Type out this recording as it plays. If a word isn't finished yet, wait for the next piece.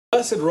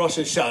Blessed Rosh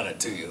Hashanah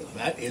to you.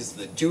 That is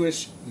the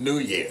Jewish New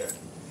Year.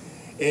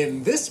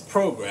 In this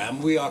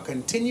program, we are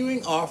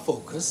continuing our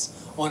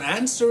focus on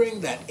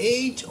answering that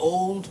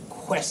age-old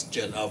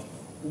question of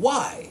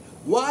why?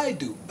 Why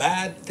do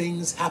bad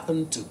things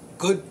happen to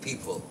good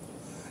people?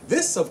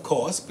 This, of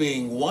course,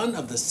 being one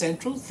of the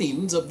central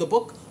themes of the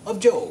book of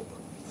Job.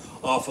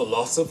 Our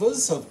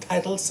philosophers have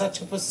titled such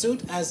a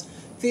pursuit as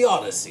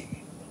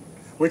Theodicy,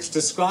 which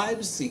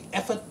describes the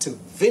effort to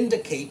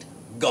vindicate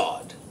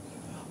God.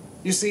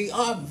 You see,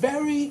 our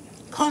very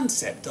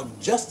concept of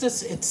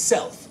justice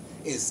itself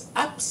is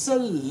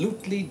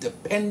absolutely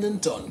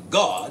dependent on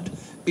God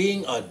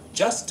being a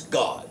just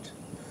God.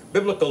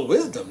 Biblical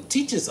wisdom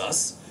teaches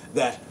us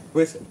that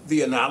with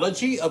the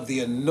analogy of the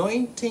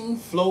anointing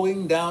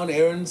flowing down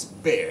Aaron's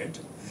beard,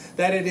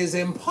 that it is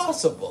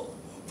impossible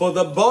for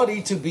the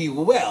body to be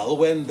well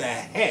when the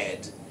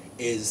head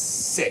is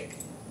sick.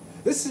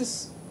 This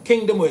is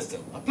kingdom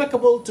wisdom,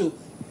 applicable to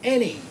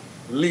any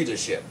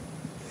leadership.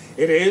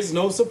 It is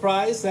no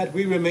surprise that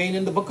we remain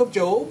in the book of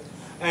Job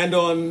and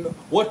on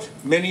what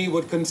many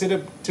would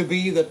consider to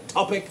be the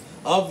topic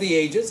of the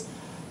ages.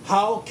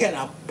 How can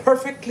a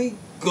perfectly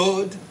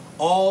good,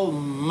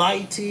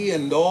 almighty,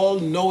 and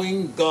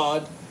all-knowing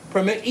God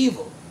permit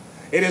evil?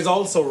 It is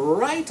also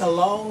right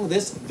along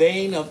this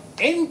vein of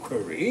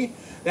inquiry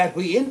that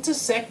we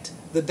intersect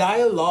the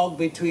dialogue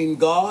between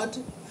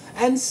God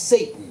and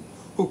Satan,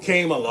 who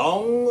came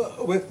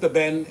along with the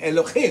Ben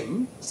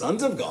Elohim,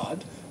 sons of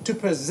God, to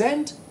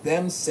present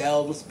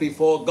themselves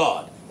before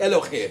God,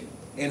 Elohim,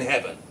 in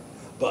heaven.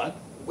 But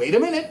wait a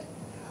minute.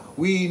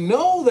 We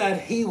know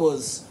that he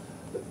was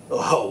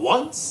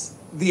once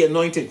the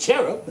anointed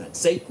cherub, that's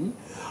Satan,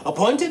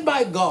 appointed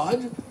by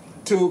God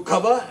to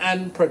cover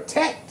and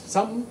protect.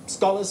 Some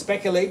scholars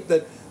speculate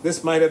that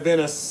this might have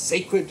been a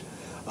sacred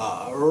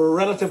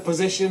relative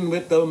position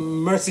with the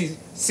mercy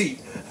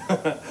seat.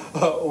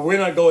 We're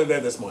not going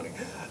there this morning.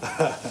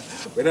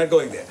 We're not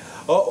going there.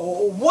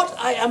 What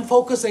I am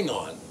focusing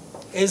on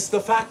is the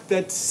fact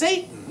that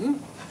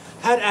Satan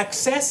had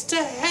access to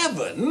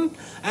heaven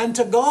and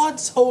to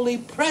God's holy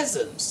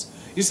presence.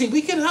 You see,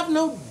 we can have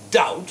no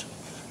doubt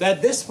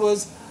that this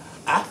was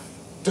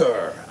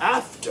after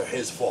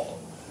his fall,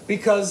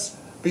 because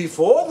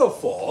before the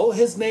fall,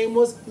 his name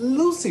was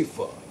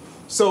Lucifer.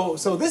 So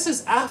this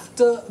is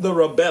after the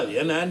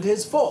rebellion and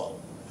his fall.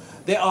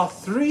 There are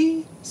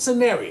three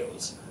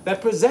scenarios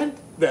that present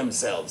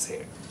themselves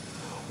here.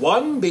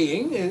 One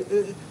being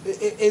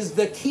is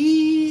the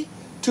key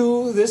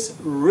to this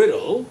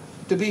riddle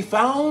to be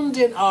found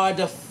in our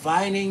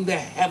defining the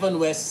heaven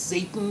where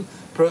Satan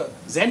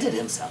presented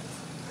himself.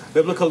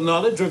 Biblical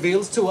knowledge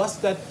reveals to us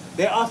that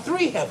there are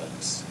three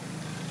heavens.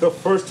 The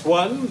first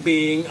one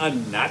being a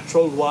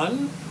natural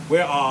one,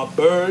 where our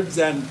birds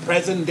and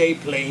present-day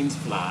planes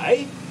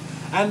fly,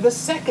 and the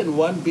second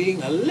one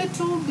being a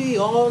little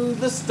beyond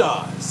the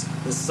stars.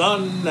 The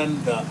sun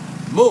and the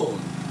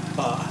moon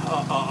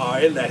are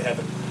in that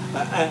heaven.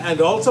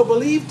 And also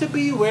believed to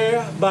be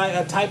where, by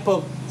a type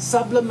of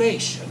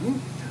sublimation,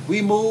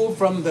 we move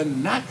from the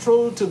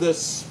natural to the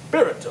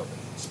spiritual,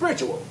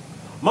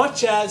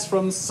 much as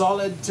from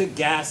solid to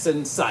gas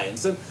in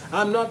science. And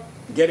I'm not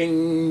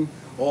getting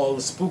all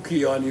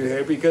spooky on you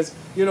here because,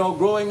 you know,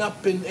 growing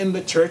up in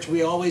the church,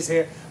 we always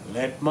hear,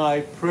 "Let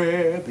my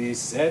prayer be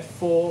set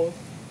forth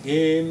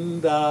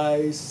in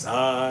thy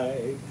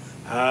sight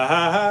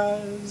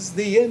as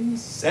the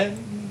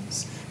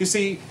incense." You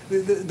see,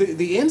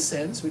 the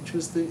incense, which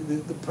was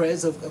the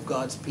prayers of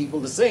God's people,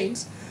 the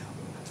saints,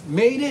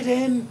 made it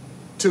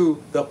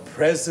into the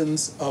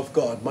presence of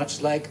God,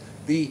 much like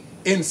the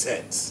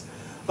incense.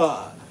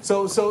 Much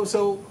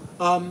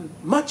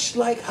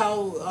like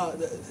how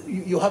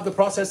you have the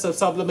process of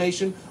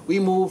sublimation, we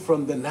move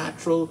from the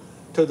natural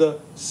to the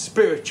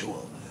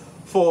spiritual.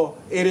 For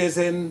it is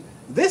in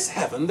this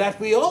heaven that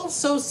we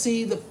also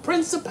see the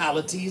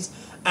principalities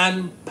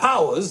and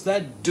powers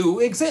that do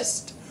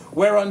exist,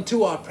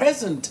 whereunto our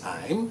present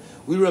time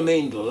we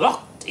remained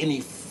locked in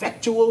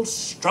effectual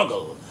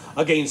struggle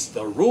against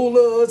the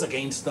rulers,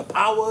 against the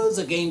powers,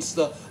 against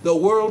the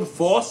world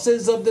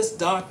forces of this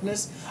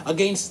darkness,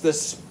 against the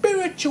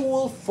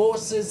spiritual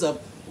forces of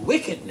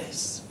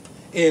wickedness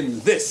in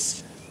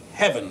this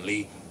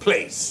heavenly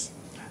place.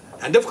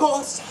 And of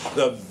course,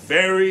 the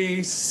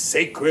very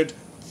sacred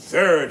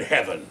third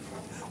heaven,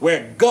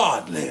 where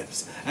God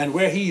lives and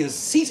where he is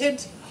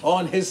seated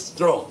on his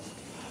throne.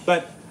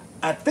 But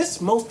at this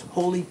most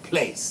holy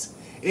place,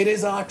 it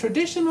is our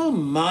traditional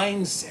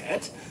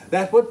mindset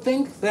that would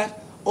think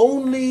that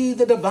only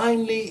the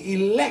divinely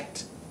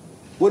elect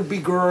would be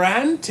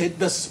granted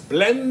the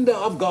splendor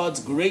of God's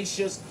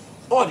gracious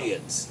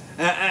audience.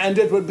 And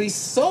it would be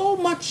so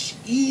much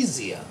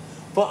easier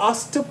for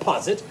us to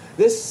posit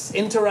this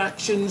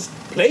interaction's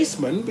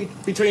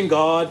placement between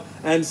God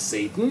and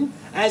Satan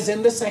as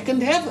in the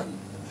second heaven.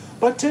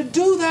 But to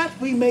do that,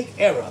 we make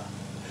error,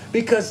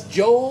 because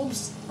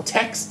Job's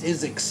text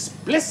is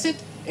explicit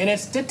in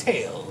its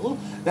detail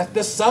that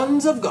the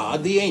sons of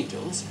God, the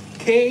angels,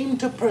 came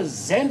to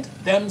present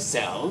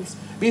themselves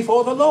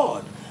before the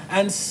Lord,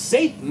 and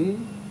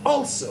Satan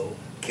also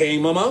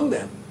came among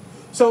them.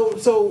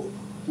 So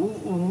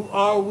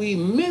are we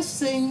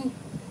missing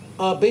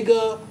a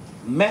bigger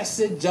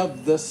message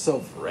of the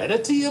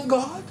sovereignty of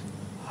God?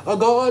 A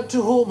God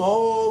to whom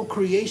all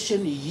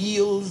creation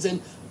yields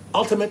in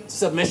ultimate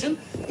submission,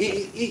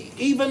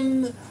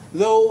 even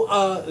though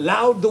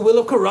allowed the will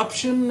of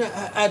corruption,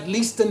 at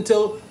least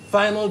until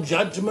final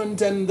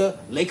judgment and the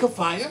lake of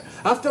fire.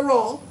 After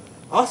all,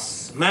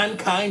 us,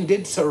 mankind,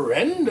 did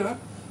surrender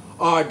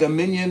our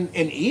dominion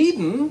in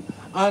Eden,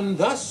 and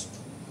thus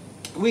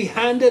we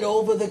handed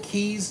over the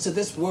keys to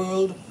this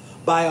world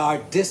by our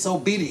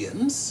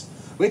disobedience,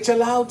 which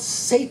allowed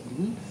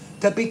Satan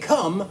to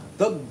become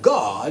the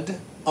God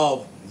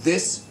of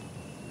this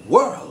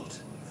world,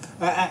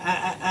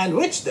 and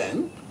which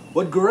then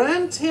would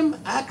grant him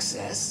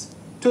access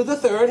to the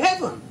third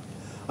heaven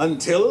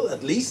until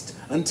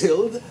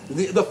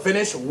the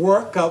finished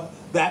work of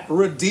that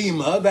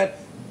Redeemer that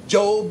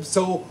Job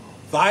so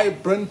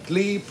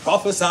vibrantly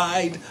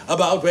prophesied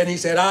about when he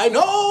said, "I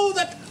know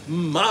that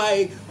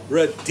my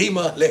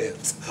Redeemer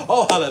lives."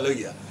 Oh,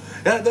 hallelujah.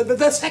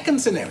 The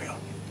second scenario,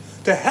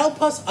 to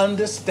help us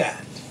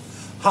understand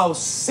how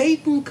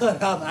Satan could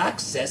have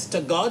access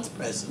to God's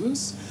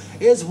presence,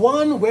 is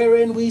one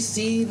wherein we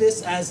see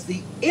this as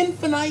the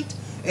infinite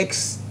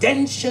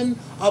extension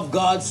of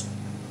God's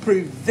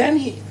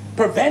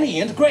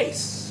prevenient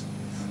grace,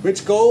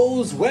 which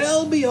goes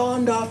well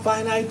beyond our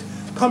finite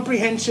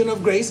comprehension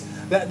of grace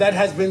that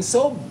has been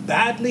so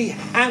badly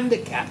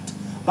handicapped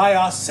by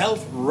our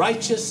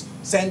self-righteous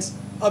sense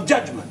of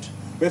judgment,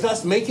 with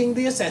us making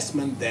the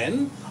assessment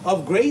then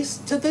of grace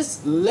to this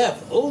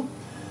level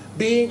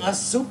being a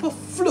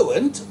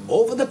superfluent,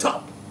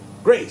 over-the-top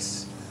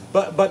grace.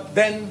 But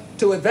then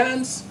to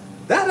advance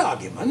that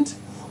argument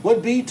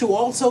would be to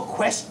also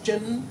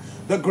question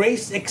the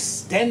grace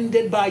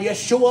extended by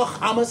Yeshua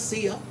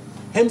HaMashiach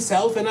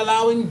himself in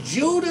allowing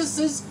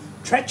Judas's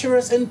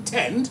treacherous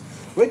intent,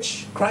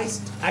 which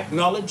Christ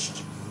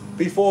acknowledged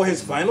before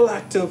his final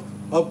act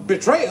of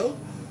betrayal,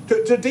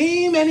 to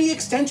deem any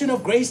extension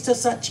of grace to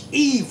such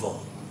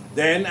evil.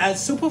 Then, as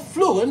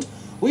superfluent,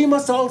 we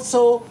must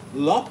also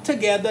lock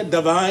together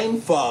Divine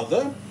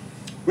Father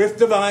with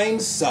Divine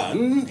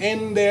Son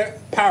in their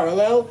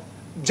parallel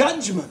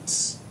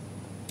judgments,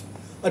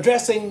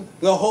 addressing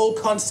the whole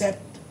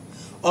concept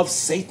of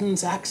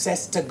Satan's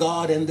access to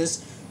God in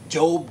this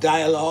Job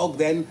dialogue,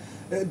 then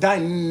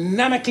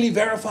dynamically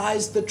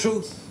verifies the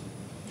truth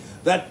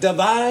that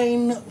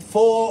divine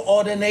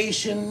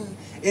foreordination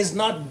is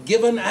not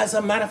given as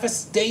a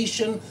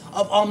manifestation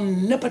of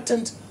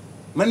omnipotent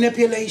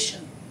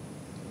manipulation,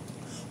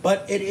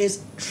 but it is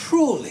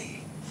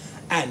truly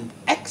an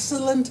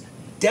excellent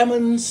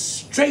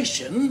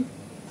demonstration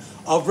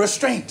of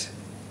restraint,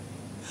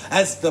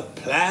 as the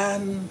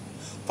plan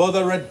for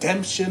the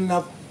redemption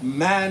of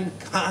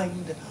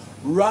mankind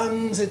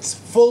runs its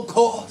full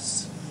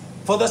course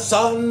for the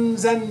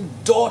sons and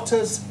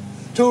daughters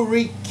to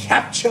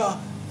recapture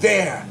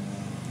their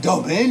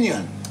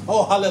dominion.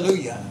 Oh,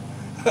 hallelujah.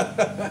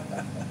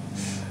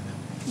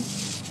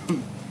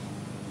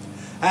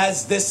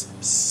 As this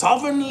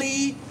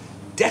sovereignly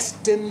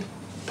destined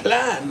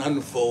plan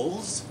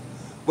unfolds,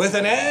 with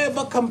an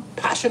ever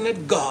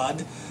compassionate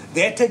God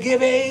there to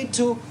give aid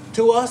to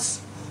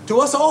us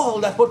all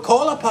that would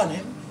call upon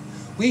him,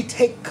 we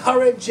take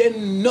courage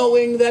in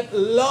knowing that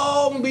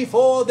long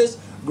before this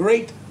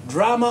great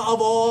drama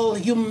of all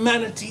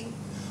humanity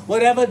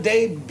would ever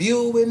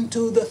debut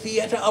into the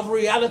theater of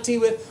reality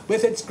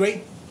with its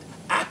great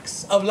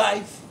acts of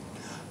life,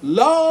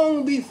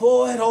 long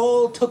before it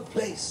all took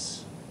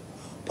place,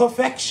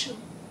 perfection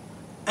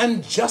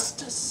and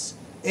justice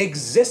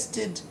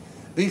existed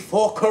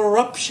before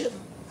corruption,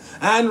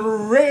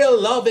 and real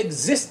love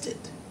existed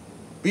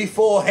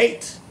before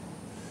hate.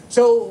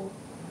 So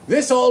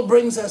this all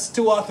brings us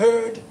to our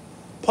third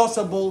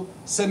possible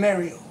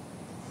scenario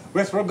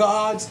with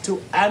regards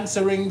to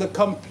answering the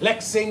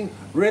complexing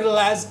riddle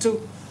as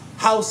to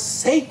how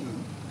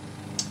Satan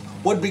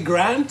would be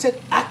granted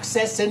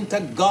access into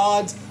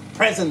God's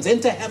presence,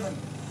 into heaven,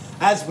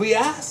 as we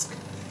ask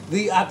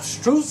the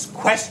abstruse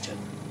question: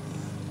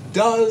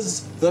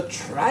 does the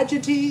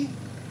tragedy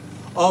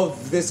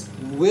of this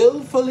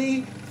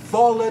willfully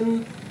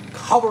fallen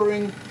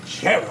covering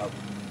cherub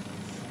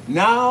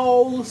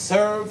now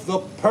serve the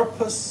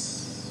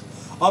purpose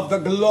of the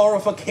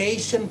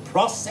glorification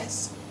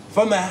process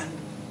for man,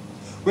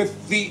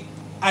 with the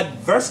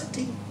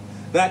adversity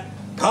that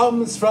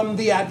comes from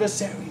the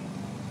adversary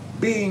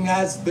being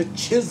as the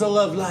chisel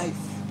of life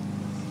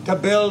to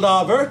build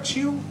our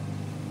virtue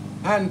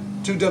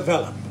and to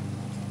develop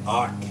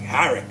our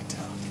character?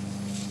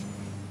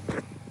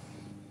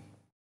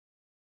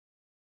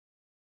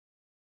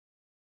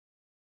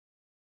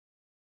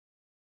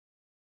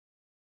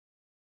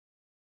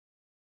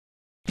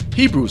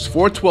 Hebrews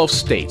 4:12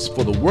 states,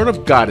 "For the word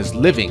of God is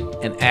living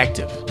and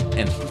active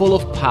and full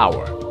of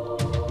power.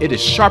 It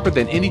is sharper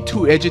than any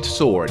two-edged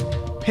sword,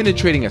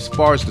 penetrating as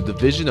far as the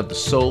division of the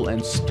soul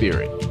and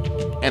spirit,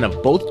 and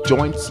of both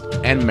joints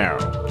and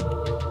marrow."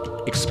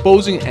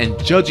 exposing and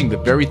judging the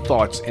very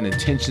thoughts and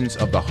intentions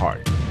of the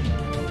heart.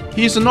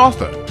 He is an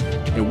author,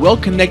 a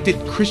well-connected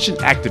Christian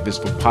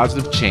activist for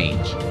positive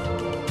change,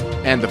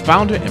 and the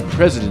founder and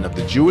president of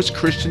the Jewish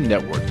Christian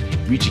Network,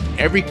 reaching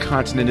every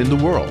continent in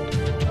the world.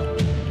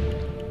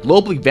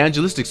 Global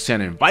Evangelistic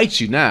Center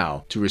invites you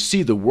now to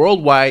receive the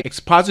worldwide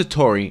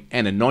expository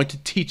and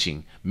anointed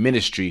teaching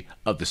ministry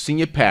of the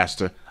senior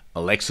pastor,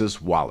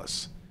 Alexis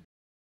Wallace.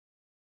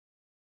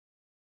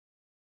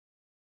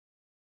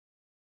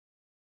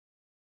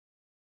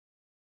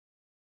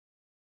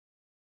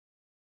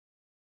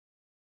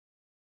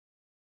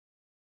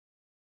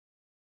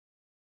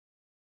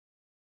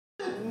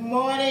 Good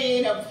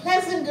morning, a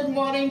pleasant good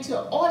morning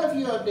to all of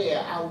you out there,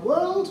 our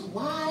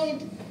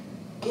worldwide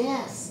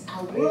guests,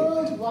 our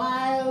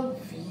worldwide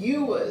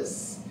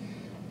viewers.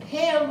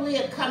 Here we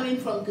are coming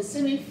from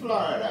Kissimmee,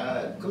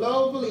 Florida,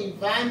 Global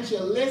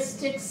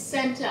Evangelistic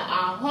Center,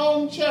 our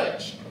home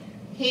church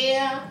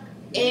here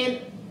in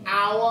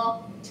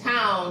our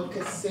town,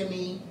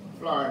 Kissimmee,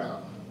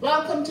 Florida.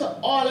 Welcome to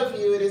all of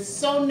you. It is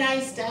so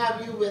nice to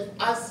have you with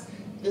us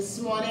this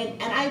morning,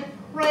 and I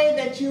pray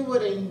that you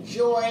would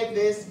enjoy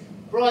this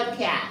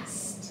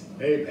broadcast.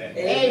 Amen. Amen.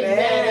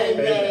 Amen.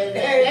 Amen.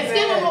 Let's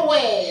give them a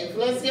wave.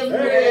 Let's give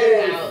them a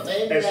wave out.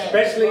 Amen.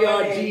 Especially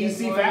our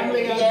GEC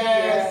family out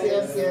there.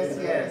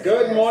 Yes.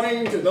 Good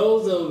morning to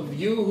those of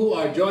you who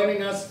are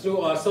joining us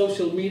through our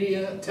social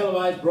media,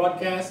 televised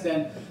broadcast,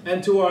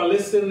 and to our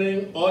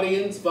listening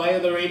audience via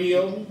the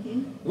radio.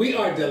 We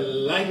are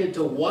delighted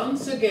to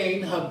once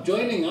again have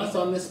joining us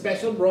on this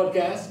special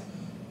broadcast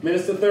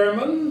Minister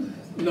Thurman,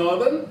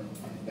 Northern,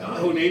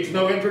 who needs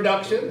no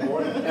introduction,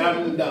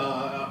 and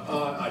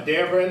our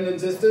dear friend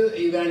and sister,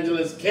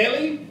 Evangelist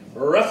Kelly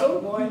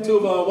Russell, two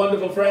of our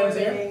wonderful friends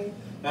here.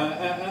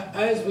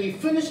 As we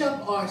finish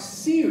up our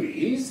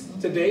series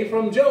today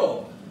from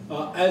Job,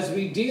 as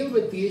we deal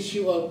with the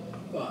issue of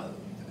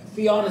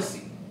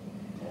Theodicy,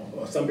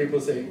 or some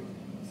people say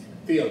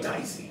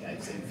Theodicy,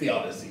 I'd say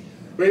Theodicy,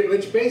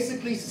 which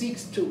basically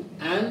seeks to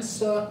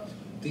answer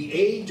the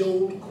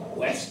age-old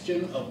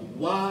question of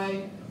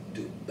why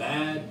do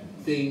bad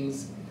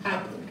things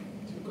happen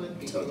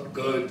to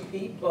good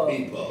people.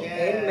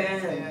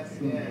 Yes,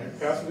 Amen.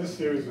 Pastor, this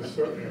series is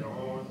certainly an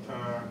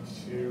on-time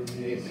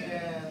series,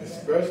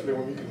 especially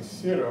when we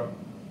consider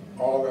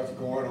all that's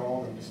going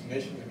on in this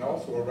nation and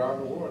also around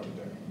the world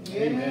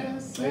today.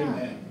 Yes.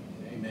 Amen.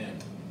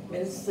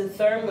 Mr.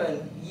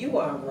 Thurman, you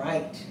are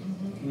right.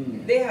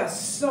 There are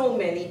so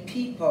many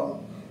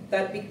people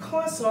that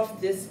because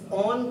of this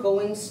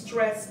ongoing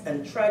stress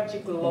and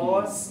tragic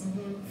loss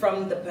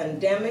from the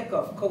pandemic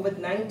of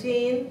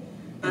COVID-19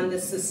 and the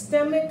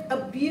systemic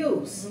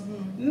abuse,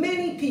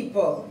 many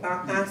people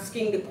are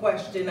asking the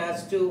question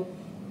as to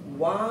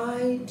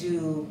why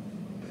do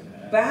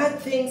bad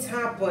things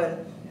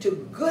happen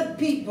to good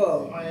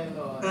people?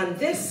 And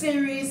this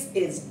series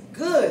is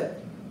good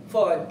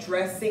for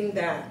addressing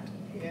that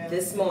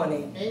this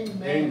morning.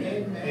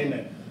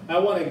 Amen. I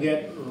want to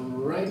get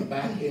right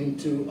back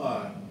into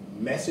our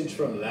message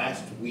from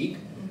last week.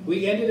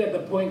 We ended at the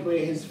point where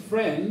his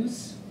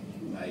friends,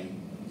 I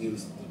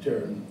use the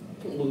term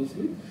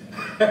loosely,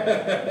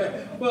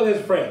 well, his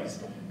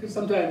friends, because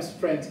sometimes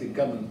friends can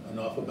come and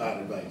offer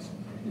bad advice,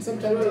 and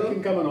sometimes they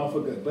can come and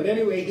offer good. But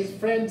anyway, his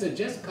friends had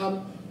just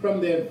come from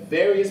their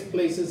various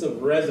places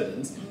of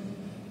residence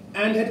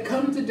and had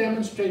come to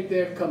demonstrate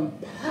their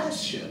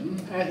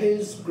compassion at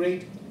his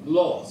great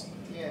loss.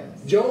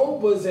 Yes.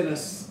 Job was in a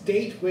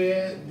state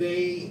where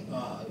they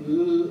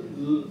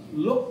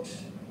looked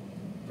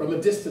from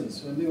a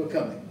distance when they were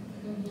coming.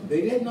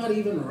 They did not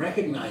even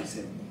recognize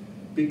him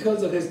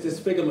because of his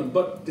disfigurement.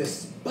 But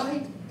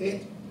despite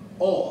it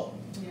all,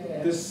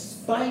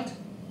 despite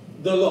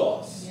the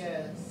loss,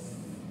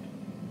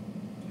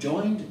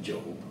 joined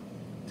Job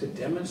to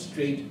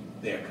demonstrate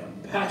their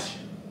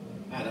compassion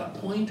at a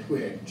point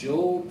where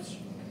Job's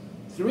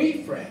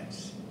three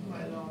friends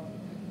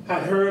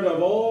had heard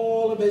of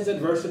all of his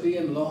adversity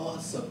and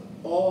loss, of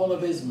all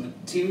of his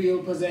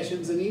material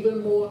possessions, and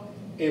even more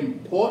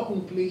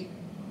importantly,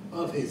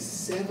 of his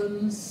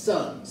 7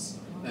 sons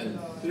and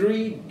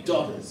 3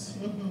 daughters.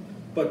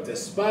 But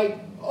despite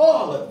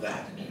all of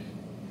that,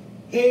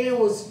 here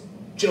was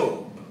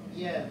Job,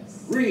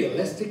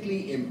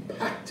 realistically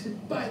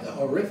impacted by the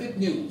horrific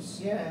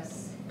news,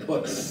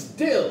 but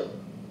still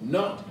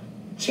not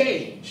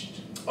changed.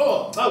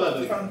 Oh,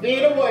 hallelujah. From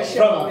being a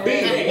worshiper. From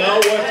being a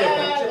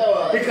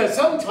worshiper. Because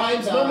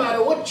sometimes, no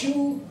matter what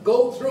you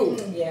go through,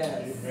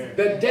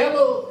 the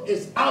devil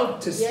is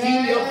out to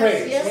steal your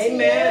praise.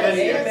 And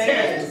he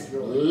can't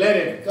let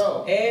it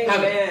go.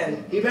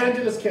 Amen.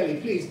 Evangelist Kelly,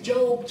 please,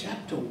 Job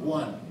chapter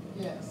 1,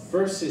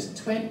 verses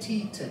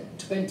 20 to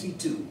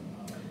 22.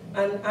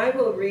 And I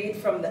will read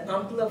from the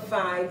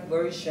Amplified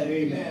Version.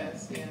 Amen.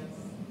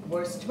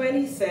 Verse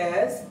 20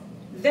 says,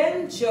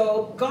 Then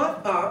Job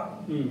got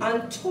up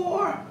and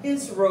tore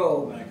his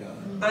robe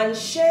and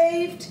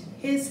shaved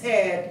his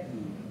head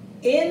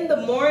in the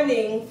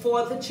morning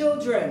for the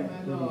children.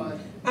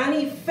 And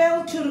he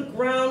fell to the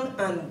ground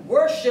and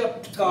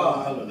worshipped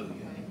God.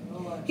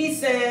 Hallelujah. He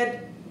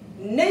said,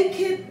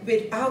 naked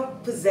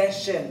without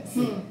possessions.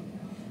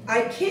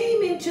 I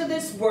came into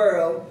this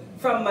world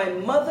from my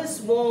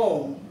mother's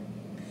womb,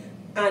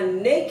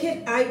 and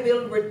naked I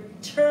will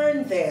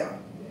return there.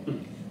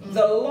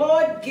 The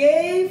Lord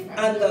gave,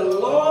 and the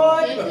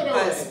Lord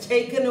has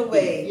taken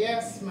away.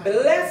 Yes, ma'am.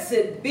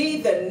 Blessed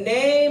be the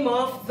name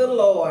of the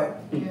Lord.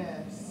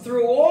 Yes.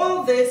 Through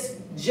all this,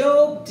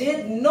 Job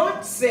did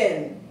not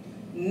sin,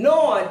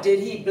 nor did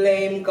he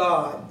blame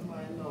God.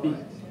 My Lord.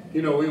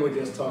 You know, we were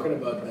just talking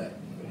about that.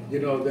 You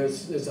know,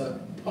 there's a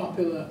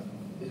popular,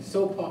 it's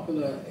so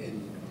popular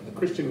in the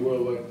Christian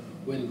world where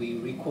when we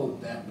requote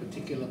that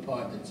particular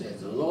part that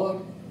says, the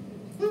Lord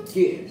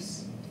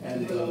gives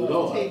and the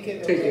Lord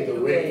taketh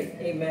away.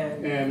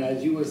 Amen. And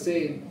as you were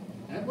saying,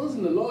 that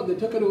wasn't the Lord that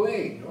took it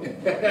away.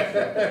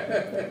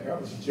 That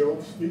was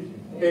Job speaking.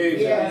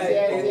 Amen.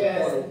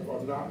 Yes.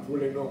 Or not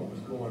really knowing what was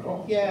going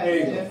on.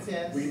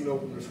 Yes. We know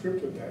from the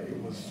scripture that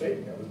it was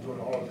Satan that was doing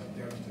all this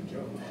damage to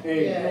Job.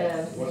 Amen.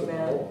 Yes. It wasn't the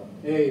Lord.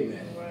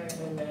 Amen.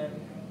 Amen.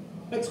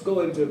 Let's go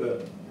into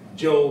the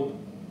Job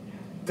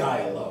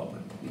dialogue,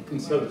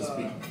 so to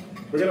speak.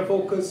 We're going to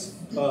focus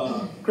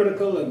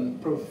critical and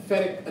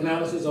prophetic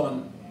analysis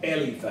on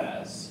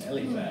Eliphaz.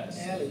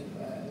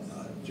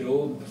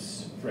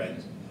 Job's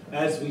friend.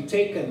 As we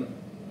take an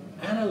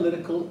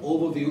analytical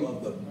overview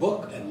of the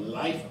book and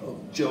life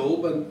of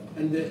Job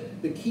and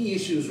the key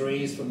issues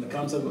raised from the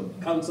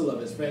counsel of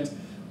his friends,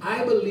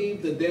 I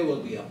believe that there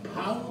will be a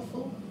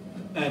powerful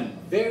and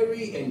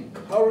very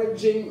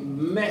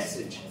encouraging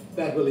message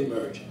that will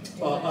emerge.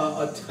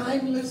 A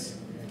timeless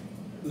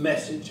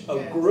message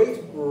of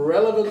great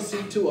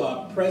relevancy to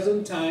our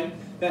present time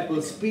that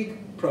will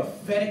speak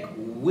prophetic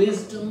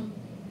wisdom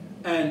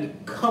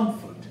and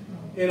comfort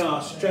in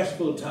our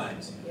stressful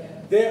times.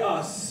 There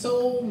are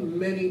so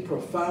many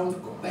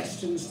profound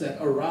questions that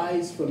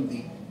arise from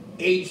the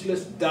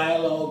ageless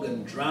dialogue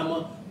and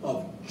drama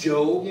of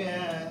Job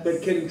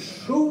that can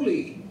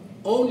truly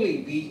only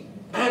be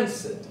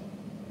answered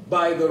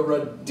by the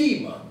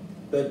Redeemer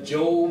that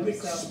Job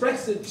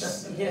expresses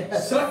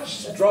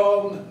such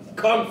strong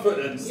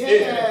confidence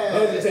in.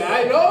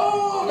 I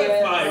know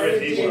that my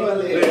Redeemer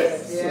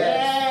lives.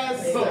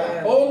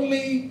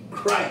 Only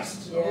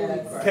Christ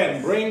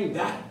can bring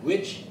that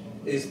which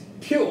is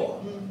pure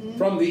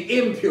from the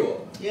impure.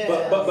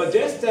 But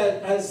just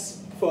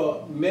as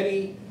for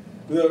many,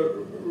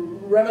 the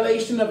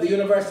revelation of the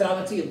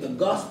universality of the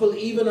gospel,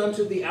 even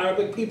unto the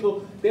Arabic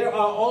people, there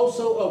are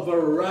also a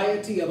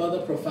variety of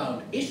other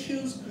profound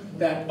issues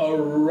that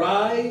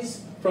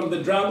arise from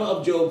the drama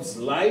of Job's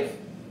life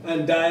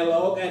and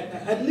dialogue,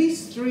 at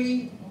least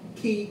three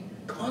key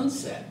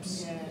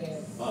concepts,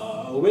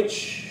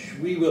 which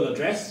we will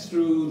address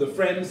through the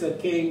friends that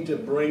came to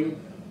bring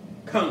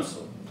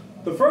counsel.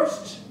 The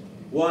first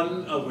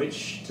one of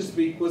which to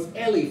speak was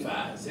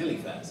Eliphaz.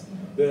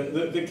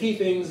 The key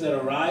things that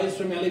arise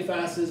from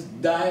Eliphaz's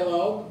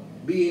dialogue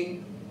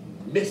being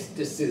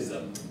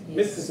mysticism.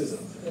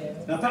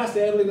 Now,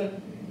 Pastor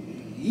Evelyn,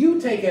 you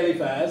take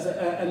Eliphaz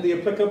and the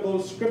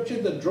applicable scripture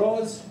that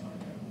draws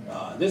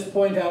this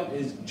point out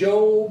is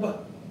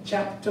Job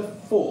chapter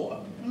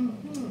 4,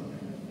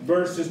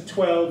 verses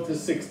 12 to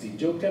 16.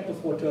 Job chapter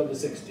 4, 12 to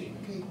 16.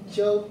 Okay,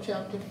 Job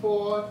chapter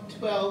 4,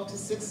 12 to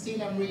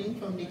 16. I'm reading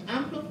from the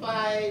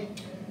Amplified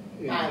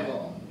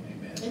Bible.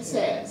 Amen. It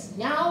says,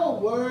 "Now a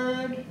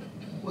word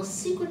was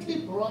secretly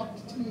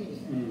brought to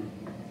me,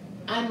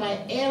 and my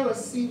ear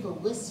received a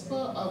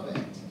whisper of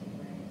it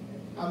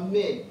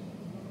amid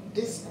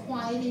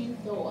disquieting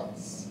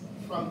thoughts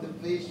from the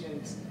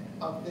visions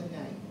of the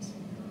night,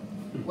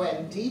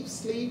 when deep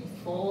sleep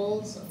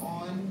falls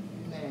on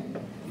men.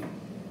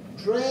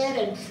 Dread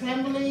and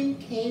trembling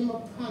came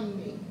upon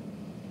me,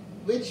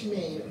 which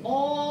made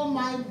all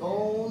my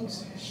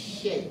bones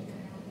shake.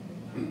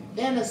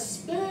 Then a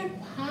spirit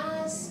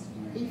passed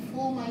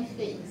before my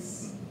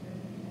face.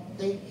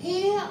 The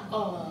hair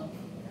on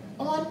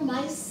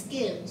my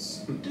skin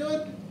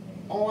stood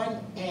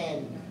on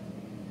end.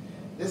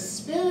 The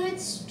spirit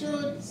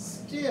stood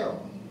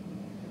still,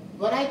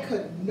 but I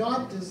could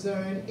not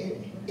discern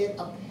its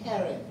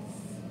appearance.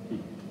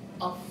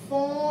 A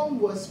form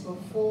was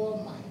before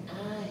my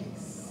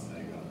eyes."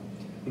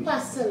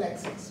 Pastor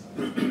Alexis,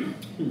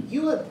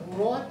 you had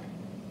brought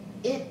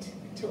it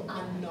to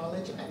our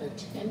knowledge and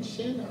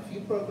attention a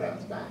few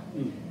programs back.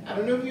 I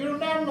don't know if you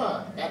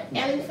remember that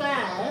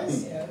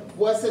Eliphaz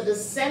was a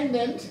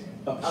descendant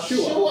of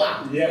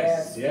Shua.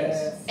 Yes.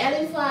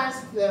 Eliphaz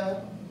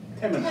the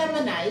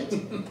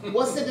Temanite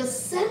was a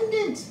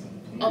descendant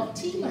of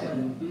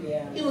Teman.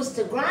 He was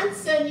the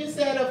grandson, you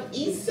said, of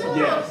Esau.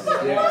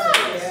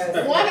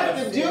 One of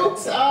the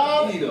dukes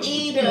of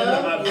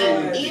Edom.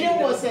 And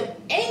Edom was an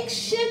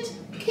ancient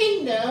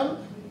kingdom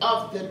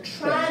of the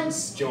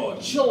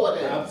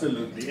Trans-Jordan.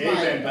 Absolutely.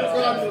 Amen.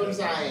 God from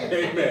Zion.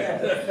 Amen.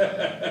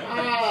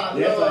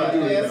 Yes, Lord, I do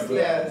remember.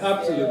 Yes.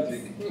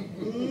 Absolutely.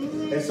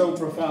 It's so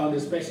profound,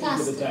 especially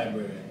for the time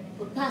we're in.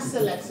 But Pastor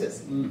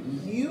Alexis,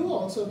 you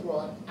also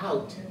brought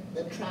out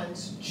the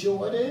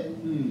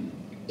Trans-Jordan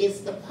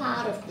is the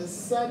part of the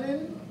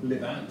southern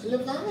Levant.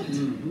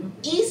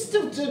 east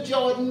of the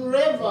Jordan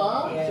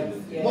River, Yes,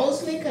 yes.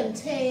 mostly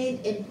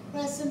contained in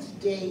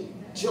present-day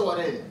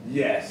Jordan.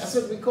 Yes. That's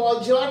what we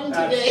call Jordan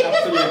today.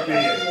 Absolutely,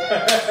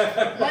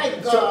 yes. My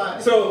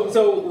God.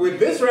 So with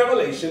this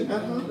revelation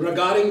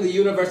regarding the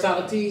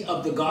universality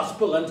of the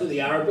gospel unto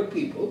the Arabic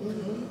people,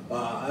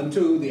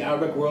 unto the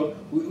Arabic world,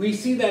 we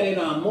see that in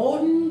our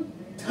modern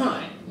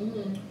time,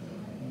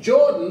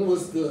 Jordan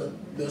was the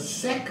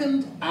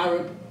second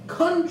Arab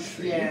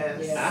country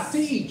Yes. after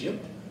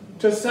Egypt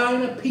to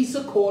sign a peace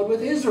accord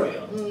with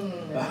Israel,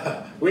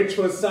 which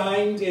was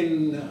signed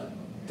in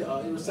it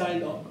was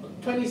signed on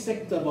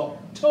 26th of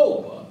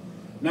October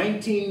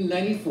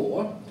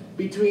 1994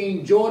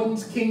 between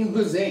Jordan's King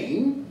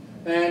Hussein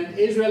and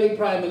Israeli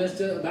Prime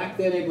Minister, back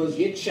then it was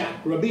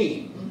Yitzhak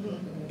Rabin,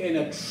 in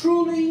a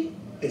truly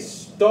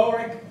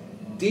historic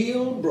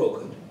deal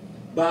brokered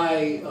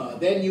by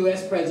then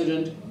U.S.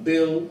 President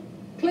Bill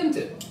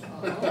Clinton.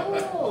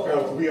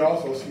 Because we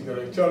also see that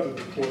intelligence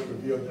reports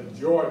reveal that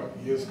Jordan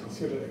is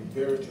considered a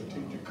very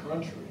strategic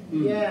country.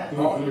 Yeah.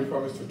 Partly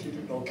from its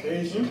strategic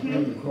location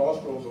at the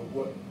crossroads of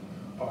what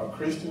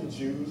Christians,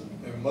 Jews,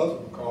 and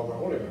Muslims call the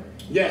Holy Land.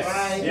 Yes,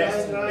 Right,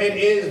 yes. right, right. It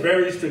is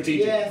very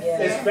strategic, Yes,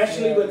 yes,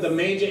 especially yes. with the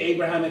major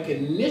Abrahamic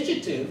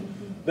initiative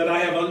that I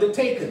have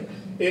undertaken.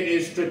 It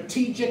is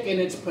strategic in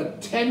its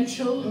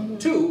potential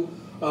too,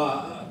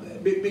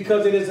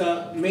 because it is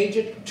a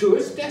major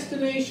tourist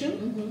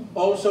destination,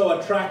 also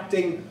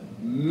attracting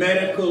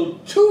medical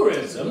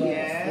tourism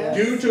Yes.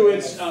 due to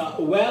its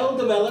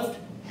well-developed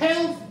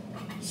health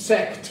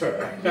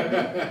sector.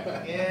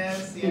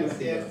 Yes, yes,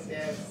 yes,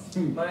 yes.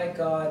 My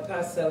God,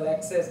 Pastor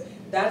Alexis,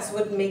 that's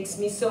what makes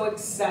me so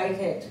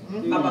excited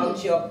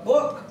about your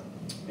book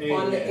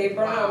on the Amen.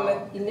 Abrahamic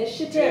Wow.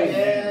 Initiative,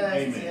 Yes,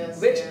 Amen.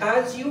 yes, which, yes.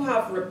 as you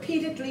have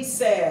repeatedly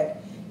said,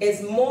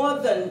 is more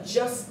than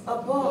just a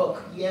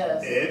book.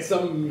 Yes. It's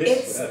a mission.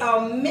 It's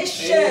a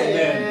mission.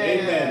 Amen.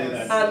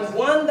 Amen. And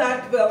one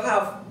that will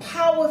have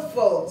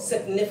powerful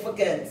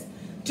significance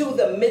to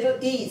the Middle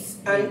East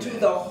and to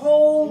the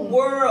whole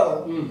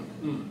world.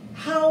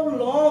 How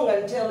long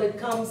until it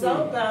comes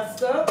out,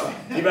 Pastor?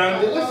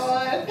 Evangelist,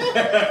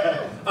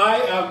 I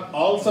am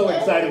also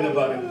excited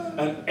about it.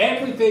 And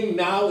everything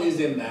now is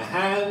in the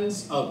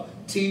hands of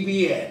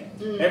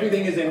TBN.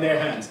 Everything is in their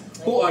hands,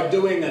 who are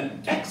doing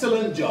an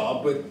excellent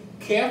job with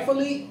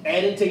carefully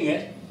editing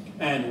it.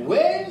 And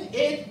when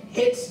it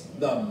hits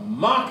the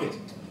market,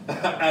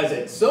 as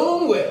it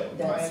soon will,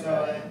 That's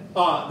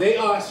right. they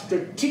are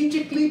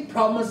strategically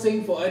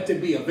promising for it to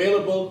be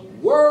available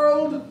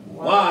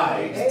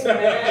worldwide.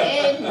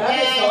 Amen.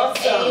 That is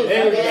awesome.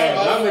 Amen.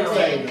 I'm Amen.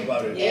 excited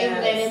about it. Yes,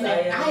 Amen,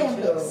 amen. I I am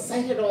am too.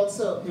 excited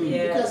also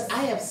Yes. because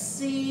I have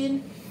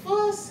seen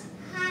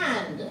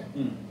firsthand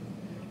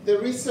the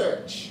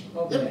research, the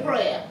Okay.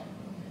 prayer,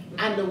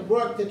 and the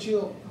work that you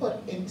have put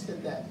into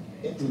that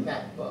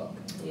book.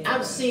 Yes.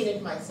 I've seen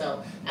it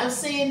myself. I've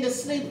seen the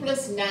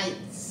sleepless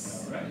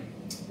nights. All right.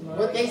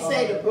 What they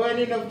say, the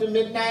burning of the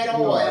midnight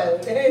oil. Well,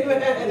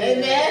 amen.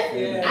 Amen?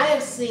 Yes. I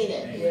have seen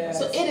it. Yes.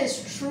 So it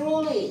is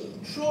truly,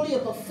 truly a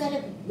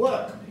prophetic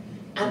work.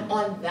 And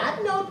on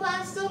that note,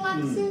 Pastor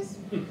Alexis,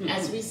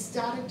 as we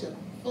started to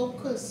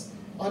focus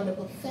on the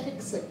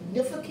prophetic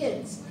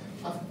significance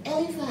of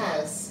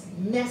Eliphaz's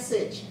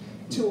message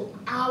to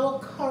our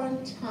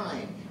current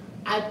time,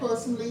 I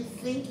personally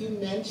think you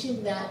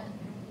mentioned that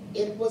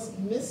it was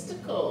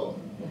mystical.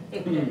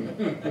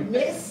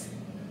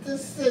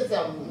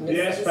 Mysticism.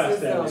 Yes,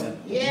 Pastor.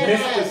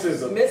 Yes.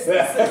 Mysticism.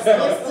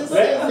 Mysticism.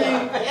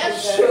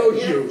 Let's show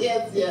you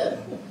Yes, yes.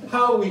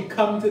 how we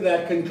come to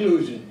that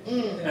conclusion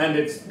and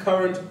its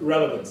current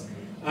relevance.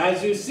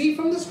 As you see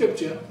from the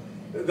scripture,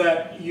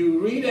 that you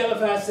read,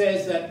 Eliphaz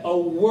says that a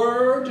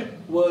word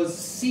was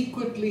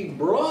secretly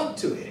brought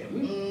to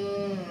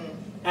him,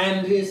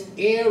 and his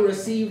ear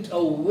received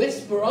a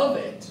whisper of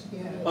it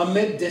Yes.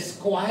 amid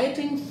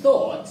disquieting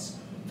thoughts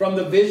from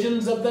the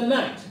visions of the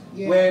night,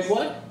 Yes. where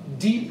what?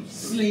 Deep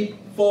sleep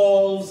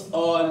falls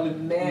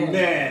on Men.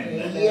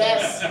 men.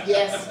 Yes,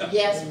 yes,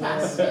 yes,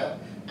 Pastor.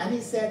 And he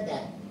said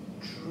that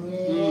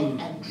dread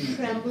and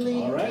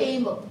trembling All right.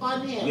 came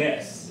upon him,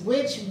 Yes.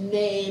 which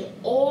made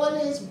all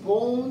his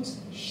bones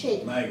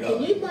shake. My God.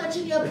 Can you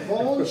imagine your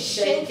bones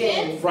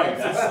shaking? Fright. Right.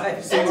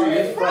 That's That's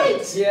serious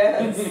fright.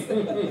 Yes.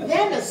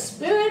 Then the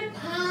Spirit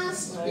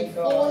passed My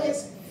before God.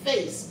 his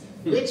face,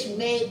 which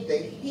made the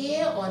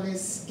hair on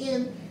his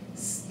skin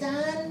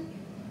stand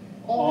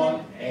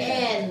on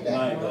end.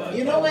 My God.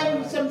 You know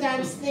when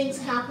sometimes things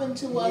happen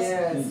to us,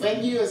 Yes.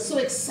 when you are so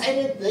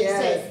excited, they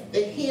Yes. say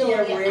the hair on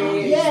your Hair arm.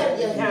 raised, Yeah,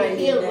 the yeah, the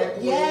tiny hair. neck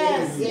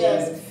Yes, raised.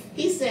 yes. Yes.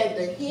 He said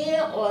the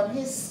hair on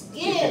his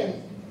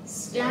skin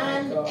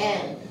stand My God.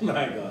 end. My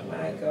God.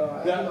 My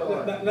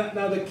God.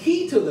 Now, the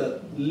key to the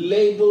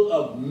label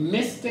of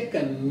mystic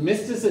and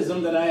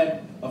mysticism that I have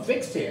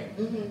affixed here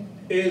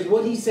is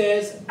what he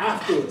says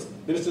afterwards.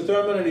 Minister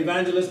Thurman and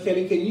Evangelist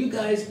Kelly, can you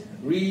guys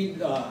read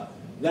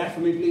that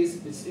for me, please?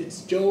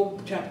 It's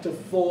Job chapter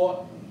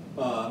 4,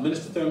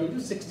 Minister Thurman,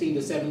 16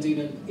 to 17,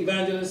 and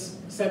Evangelist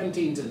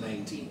 17 to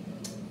 19.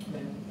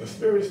 The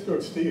spirit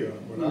stood still,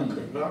 but I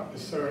could not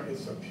discern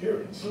its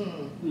appearance.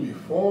 The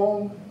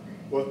form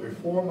was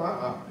before my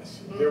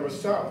eyes. There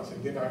was silence,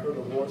 and then I heard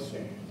a voice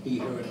saying, He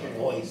heard a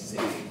voice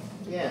saying,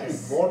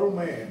 Yes. Can mortal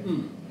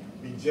man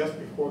be just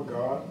before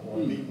God,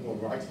 or be more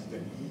righteous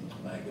than he?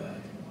 My God.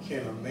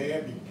 Can a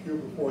man be pure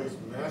before his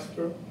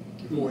master,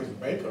 before his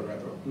maker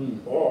rather,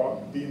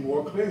 or be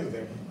more cleansed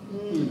than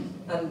he?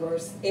 And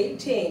verse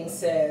 18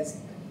 says,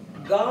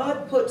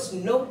 God puts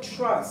no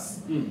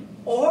trust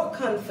or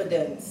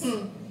confidence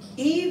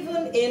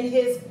even in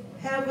his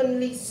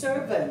heavenly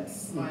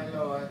servants. My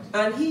Lord.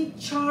 And he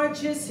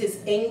charges his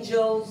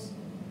angels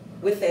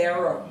with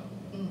error.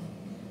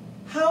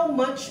 How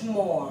much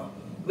more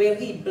will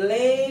he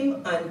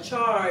blame and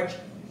charge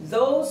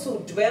those who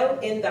dwell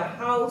in the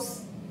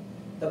house,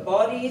 the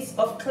bodies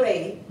of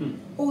clay,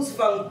 whose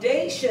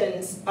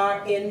foundations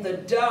are in the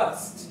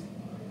dust,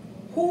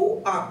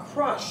 who are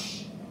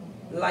crushed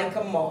like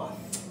a moth?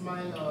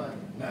 My Lord.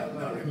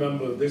 Now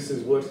remember, this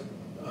is what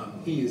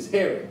he is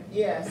hearing.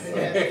 Yes,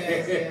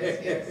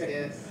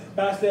 yes.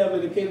 Pastor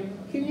Evelyn,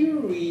 can you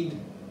read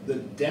the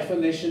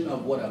definition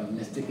of what a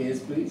mystic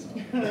is, please?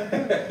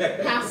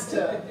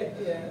 Pastor,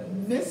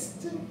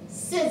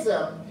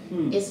 mysticism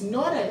is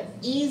not an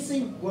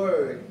easy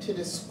word to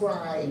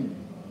describe,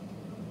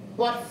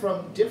 but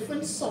from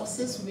different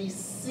sources we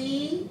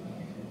see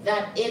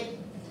that it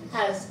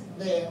has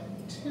there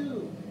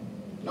two,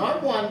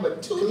 not one,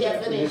 but two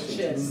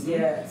definitions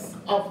Yes.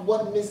 of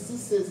what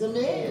mysticism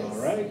is. All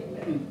right.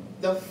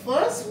 The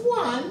first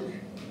one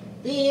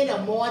being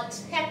a more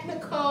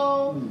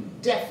technical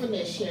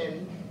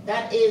definition,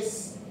 that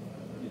is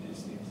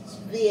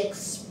the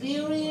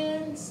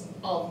experience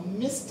of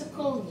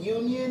mystical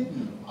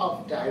union,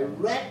 of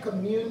direct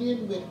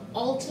communion with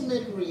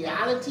ultimate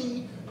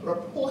reality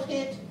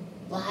reported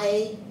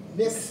by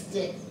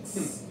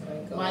mystics.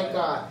 My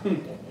God.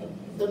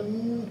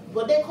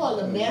 What they call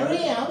the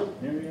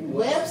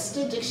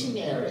Merriam-Webster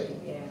Dictionary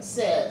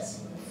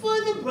says,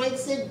 further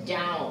breaks it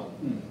down,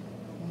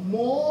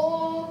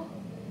 more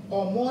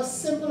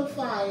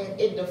simplified,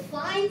 it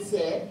defines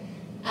it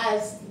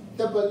as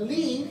the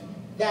belief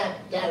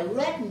that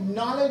direct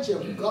knowledge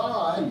of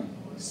God,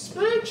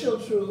 spiritual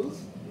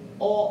truth,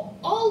 or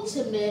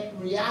ultimate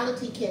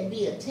reality can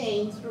be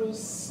attained through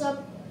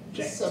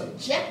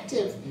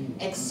subjective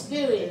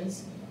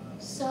experience,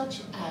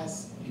 such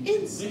as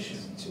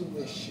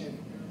intuition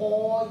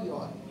or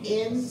your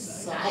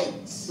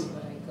insights.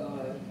 My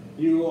God.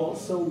 You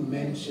also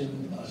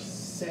mentioned a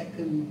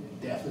second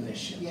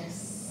definition.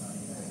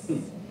 Yes.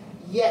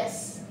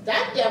 Yes,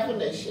 that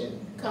definition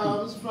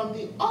comes from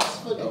the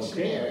Oxford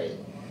Dictionary.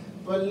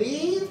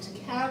 Believed,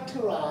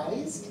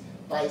 characterized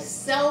by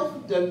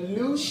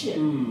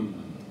self-delusion.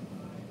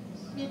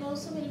 You know,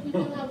 so many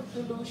people have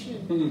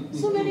delusion.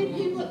 So many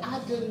people are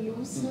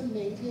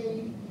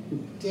hallucinating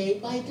day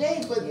by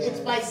day, but it's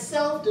by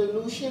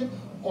self-delusion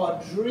or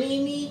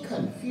dreamy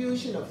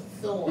confusion of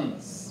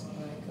thoughts,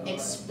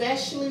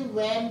 especially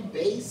when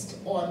based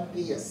on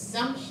the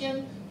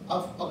assumption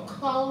of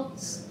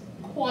occult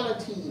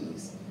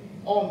qualities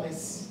or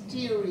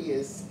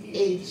mysterious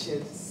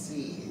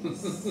agencies.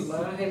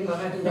 My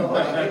Lord.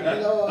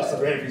 That's a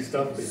heavy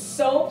stuff.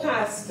 So,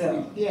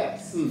 Pastor,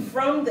 Yes.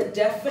 from the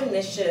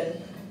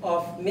definition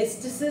of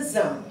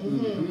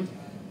mysticism,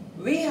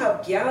 we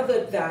have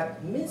gathered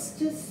that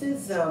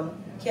mysticism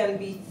can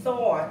be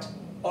thought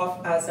of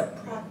as a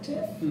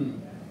practice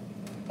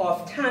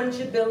of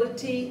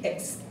tangibility,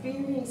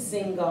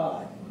 experiencing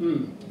God.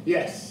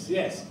 Yes.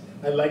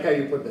 I like how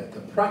you put that.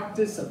 The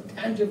practice of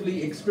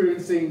tangibly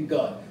experiencing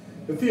God.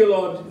 The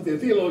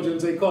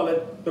theologians, they call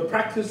it the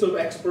practice of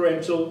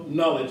experiential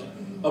knowledge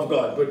of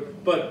God.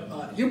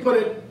 But you put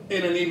it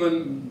in an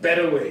even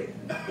better way.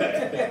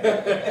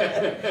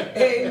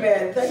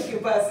 Amen. Thank you,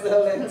 Pastor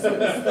Alexis.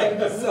 Thank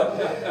you so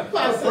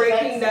much for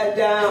breaking that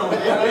down.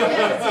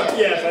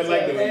 Yes, I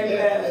like the way.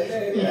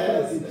 Amen.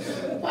 Yes.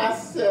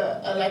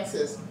 Pastor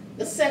Alexis,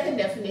 the second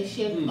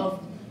definition of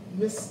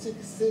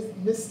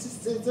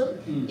mysticism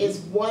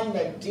is one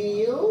that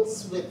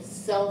deals with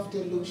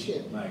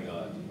self-delusion. My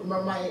God.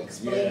 Remember I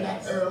explained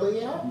that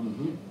earlier?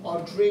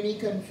 Or dreamy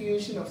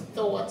confusion of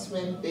thoughts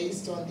when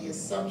based on the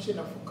assumption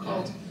of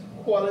occult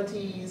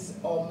qualities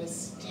or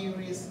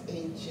mysterious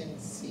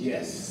agencies.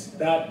 Yes.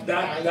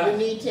 You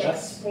need to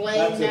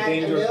explain that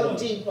a little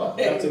deeper.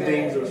 That's a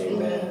dangerous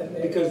one.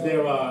 Because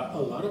there are a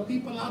lot of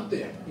people out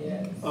there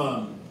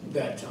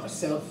that are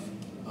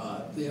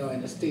they are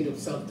in a state of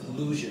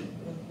self-delusion.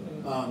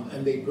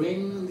 And they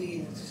bring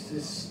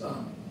this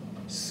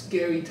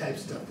scary type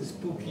stuff, this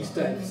spooky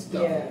type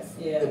stuff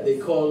that they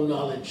call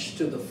knowledge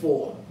to the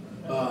fore.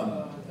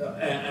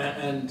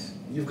 And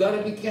you've got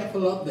to be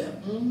careful of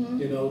them.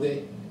 You know,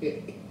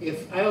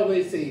 if I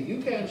always say, if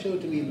you can't show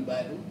it to me in the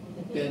Bible,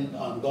 then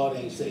God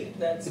ain't saying it.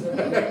 That's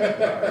right.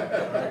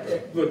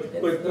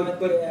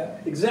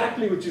 but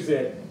exactly what you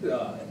said,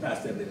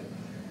 Pastor Evelyn.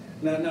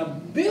 Now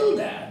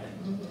Bildad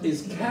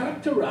is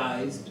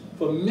characterized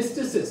for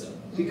mysticism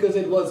because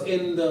it was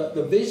in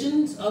the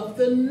visions of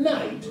the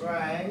night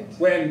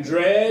when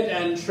dread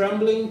and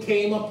trembling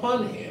came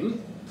upon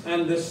him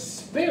and the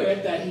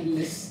spirit that he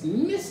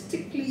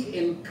mystically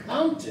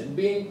encountered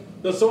being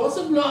the source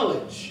of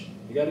knowledge,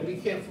 you got to be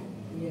careful,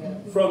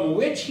 from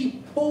which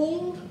he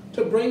pulled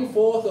to bring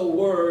forth a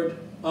word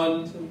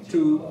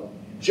unto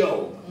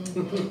Job.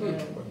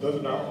 But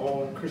doesn't our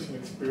own Christian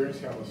experience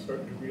have a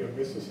certain degree of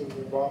mysticism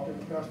involved in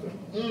it, Pastor?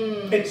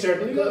 It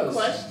certainly Good does.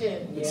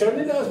 question. It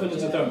certainly does,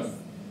 Minister Thurman.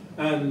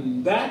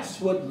 And that's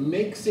what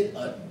makes it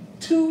a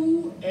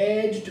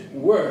two-edged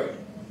word.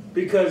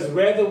 Because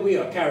whether we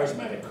are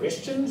charismatic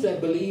Christians that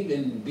believe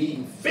in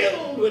being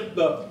filled with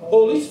the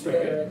Holy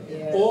Spirit,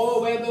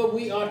 or whether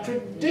we are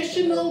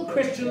traditional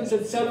Christians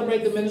that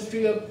celebrate the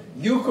ministry of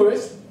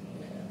Eucharist,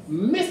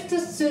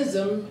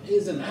 mysticism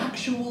is an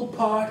actual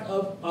part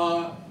of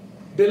our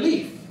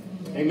belief.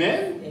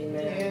 Amen? Amen.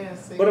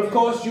 Yes, But of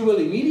course, you'll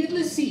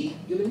immediately see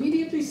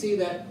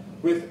that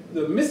with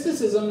the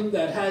mysticism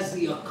that has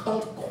the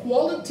occult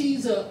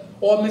qualities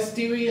or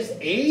mysterious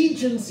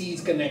agencies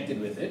connected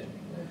with it,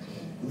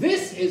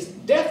 this is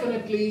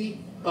definitely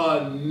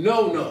a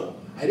no-no.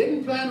 I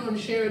didn't plan on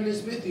sharing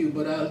this with you,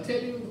 but I'll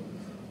tell you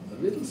a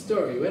little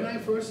story. When I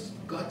first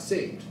got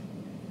saved,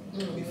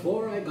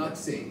 before I got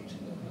saved,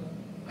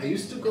 I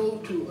used to go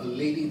to a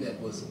lady that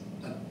was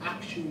an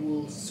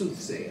actual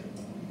soothsayer,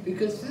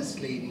 because this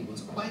lady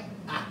was quite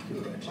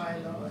accurate My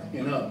Lord.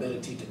 in her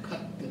ability to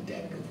cut the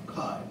deck of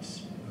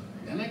cards.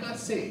 Then I got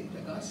saved.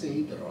 I got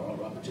saved at Oral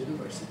Roberts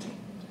University.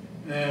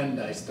 And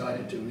I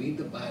started to read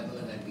the Bible,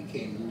 and I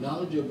became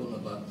knowledgeable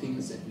about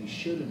things that we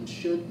should and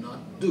should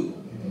not do.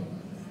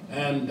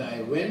 And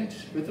I went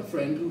with a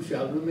friend who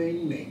shall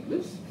remain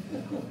nameless,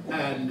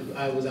 and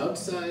I was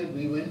outside.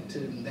 We went to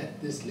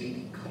let this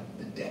lady cut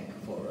the deck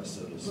for us,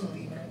 so to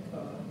speak.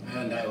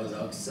 And I was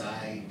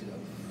outside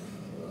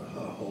of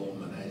her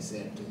home, and I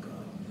said to God,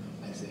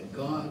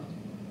 God,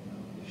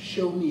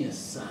 show me a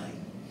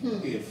sign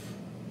if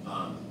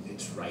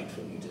it's right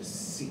for me to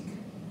seek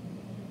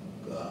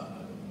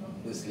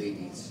this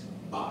lady's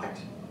art.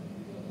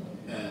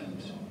 And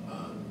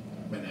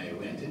when I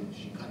went in,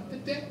 she cut the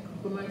deck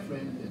for my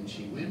friend, and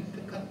she went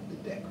to cut the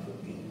deck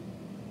for me.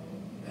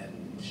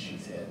 And she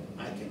said,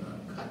 I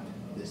cannot cut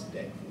this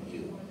deck for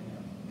you,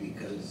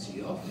 because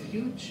your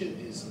future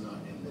is not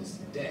in this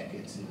deck,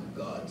 it's in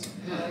God's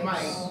hands.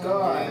 My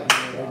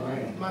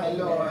God. My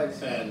Lord.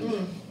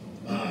 And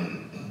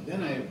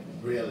then I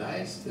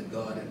realized that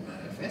God had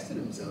manifested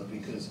himself,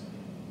 because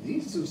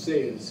these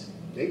soothsayers,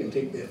 they can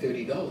take their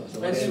 $30 or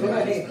That's whatever it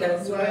right, is now.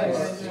 that's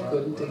right. I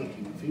couldn't take it.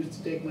 He refused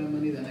to take my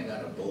money. Then I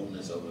got a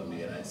boldness over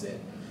me, and I said,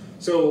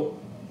 so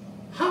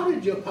how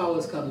did your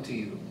powers come to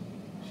you?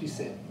 She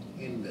said,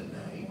 in the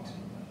night.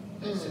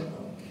 I said,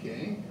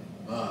 okay.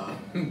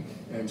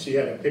 And she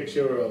had a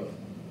picture of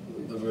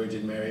the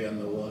Virgin Mary on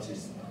the wall.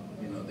 She's,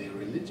 they're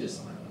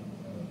religious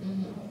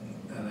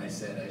now. And I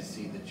said, I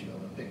see that you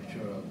have a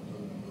picture of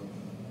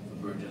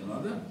the Virgin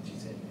Mother. She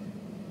said,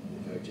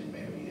 the Virgin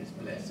Mary is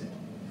blessed.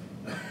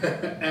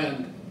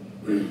 And,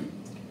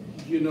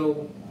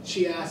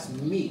 she asked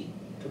me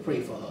to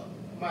pray for her.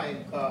 My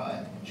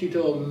God. She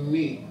told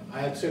me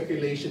I have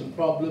circulation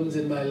problems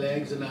in my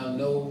legs, and I'll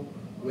know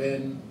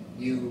when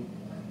you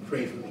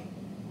pray for me.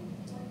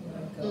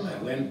 I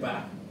went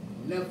back.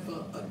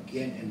 Never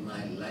again in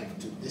my life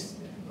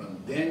from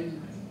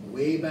then,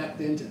 way back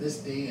then to this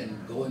day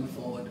and going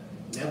forward,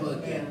 never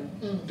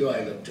again. Do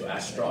I look to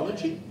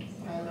astrology?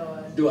 My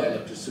Lord. Do I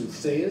look to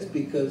soothsayers?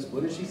 Because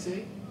what did she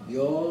say?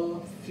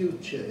 Your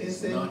future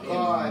is not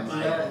God. in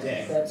my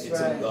deck. That's it's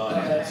right. in God.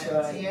 That's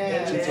right.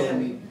 Yeah. She told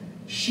me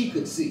she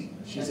could see.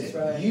 She That's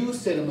said, right. you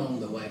sit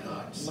among the white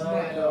hearts.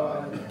 My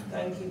Lord.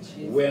 Thank you,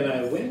 Jesus. When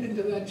I went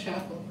into that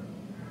chapel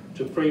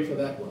to pray for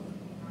that woman,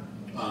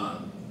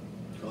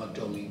 God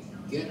told me,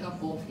 get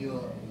up off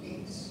your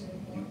knees.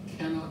 You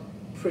cannot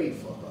pray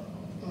for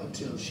her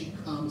until she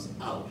comes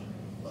out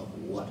of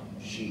what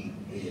she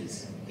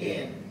is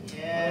in.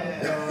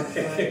 Yeah.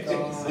 My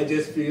God. I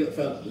just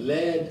felt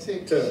led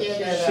to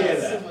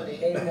share that.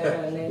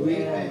 Amen. We-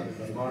 Amen.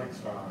 Demonic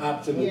side.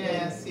 Absolutely.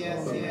 Yes.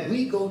 But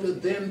we go to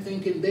them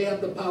thinking they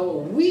have the power.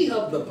 We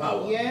have the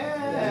power.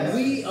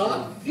 Yes.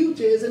 Our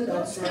future is in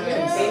God's That's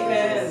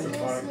hands. right. Amen.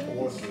 Demonic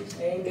forces.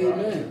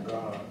 Amen.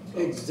 God.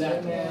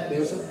 Exactly. Amen.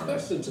 There's a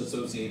curse that's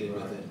associated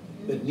with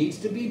it that needs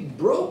to be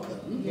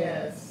broken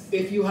Yes.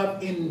 if you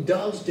have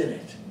indulged in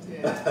it.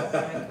 Yes.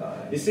 My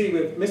God. You see,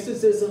 with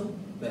mysticism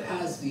that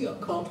has the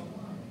occult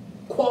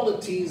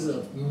qualities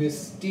of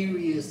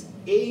mysterious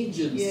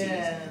agencies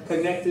Yes.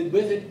 connected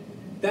with it,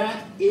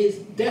 that is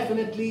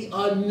definitely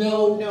a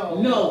no.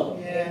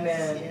 Yes.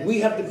 Amen. We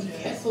have to be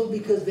careful,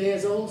 because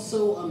there's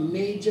also a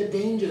major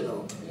danger,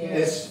 though,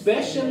 Yes.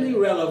 especially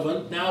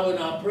relevant now in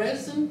our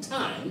present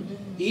time,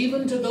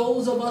 even to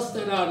those of us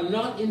that are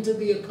not into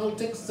the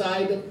occultic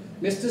side of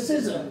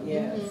mysticism.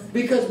 Yes.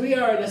 Because we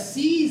are in a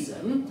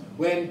season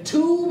when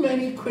too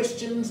many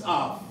Christians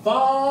are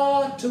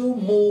far too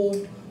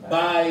moved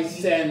by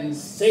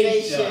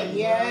sensation.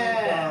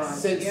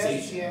 Yes.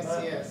 Sensation.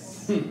 Yes.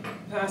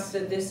 Pastor,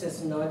 this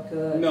is not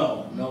good.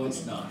 No,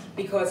 it's not.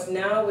 Because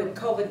now with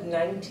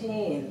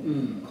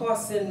COVID-19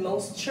 causing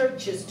most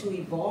churches to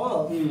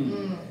evolve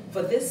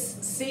for this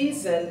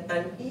season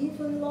and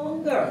even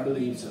longer. I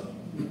believe so.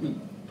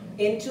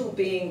 Into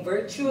being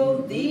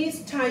virtual,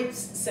 these types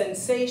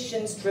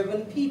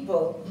sensations-driven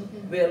people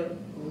will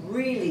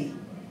really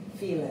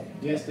feel it.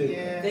 Yes, they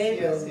They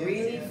will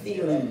really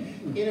feel it.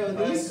 You know,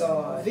 My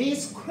God.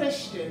 these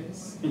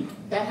Christians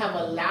that have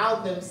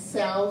allowed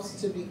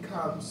themselves to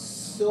become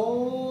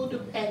so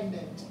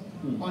dependent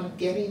on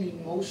getting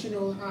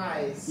emotional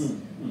highs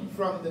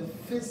from the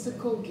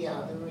physical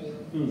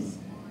gatherings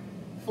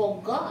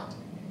forgot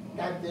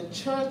that the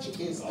church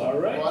is the All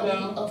right body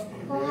now. of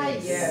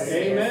Christ. Yes,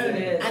 Amen. yes,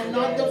 it is, And it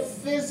not the is.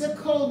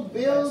 physical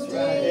building.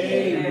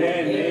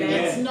 Amen.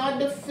 It's Amen. not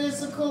the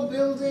physical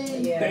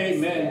building. Yes,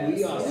 Amen. We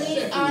yes, are yes.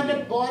 We are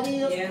the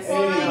body of Yes,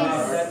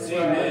 Christ. that's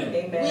Amen.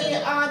 right. Amen. We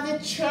are the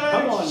church.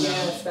 Come on now.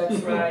 Yes, that's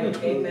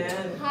right.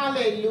 Amen.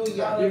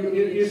 Hallelujah.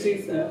 You see,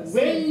 Jesus.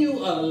 when you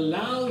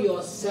allow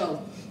yourself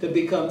to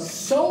become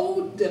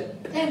so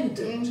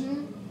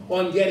dependent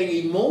on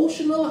getting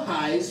emotional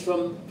highs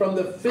from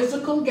the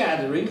physical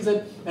gatherings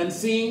and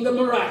seeing the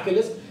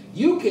miraculous,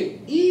 you can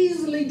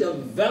easily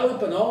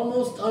develop an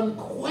almost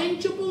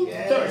unquenchable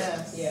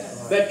thirst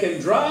Yes. that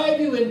can drive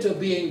you into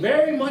being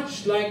very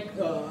much like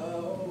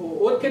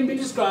what can be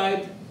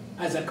described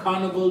as a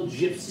carnival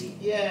gypsy.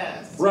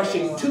 Yes.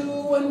 Rushing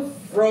to and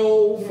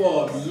fro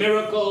for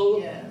miracle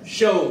Yes.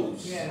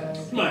 shows.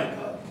 Yes. My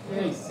God.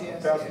 Yes,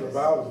 yes, Pastor, the yes.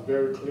 Bible is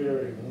very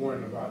clear in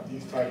warning about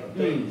these type of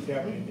things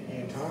happening in the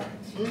end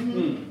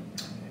times.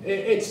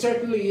 It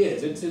certainly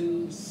is. It's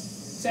in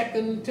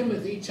 2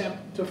 Timothy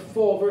chapter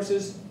 4,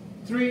 verses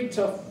 3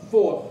 to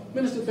 4.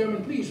 Minister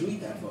Thurman, please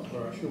read that for me.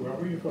 Sure,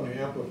 I'm reading from the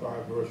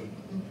Amplified Version.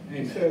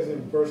 Amen. It says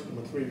in verse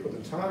number 3, "For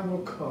the time will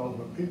come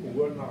when people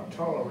will not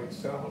tolerate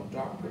sound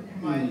doctrine,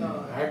 My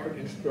Lord. accurate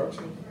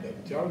instruction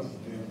that judges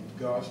them with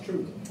God's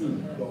truth,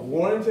 but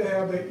wanting to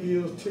have their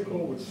ears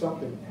tickled with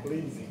something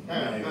pleasing.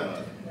 My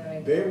God.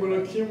 Right. They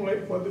will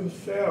accumulate for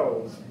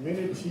themselves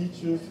many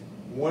teachers,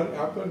 one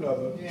after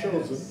another, Yes.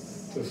 chosen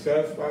to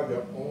satisfy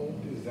their own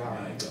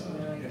desires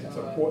and to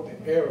support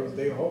the errors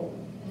they hold,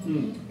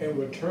 and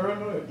will turn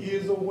their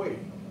ears away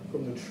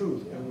from the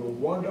truth and will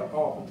wander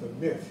off into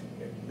myths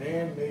and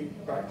man-made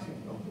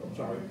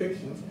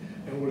fictions,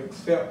 and will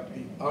accept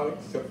the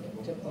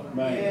unacceptable."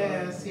 My God.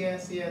 Yes,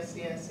 yes, yes,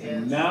 yes,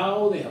 And yes.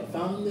 now they have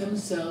found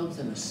themselves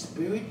in a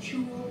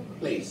spiritual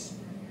place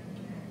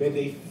where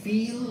they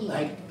feel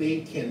like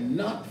they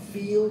cannot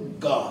feel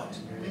God.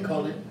 They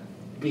call it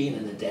being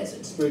in the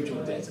desert,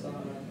 spiritual desert.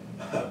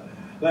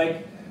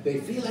 Like they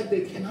feel like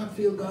they cannot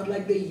feel God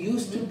like they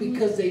used to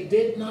because they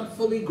did not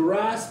fully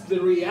grasp the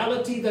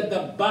reality that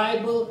the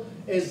Bible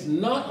is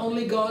not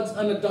only God's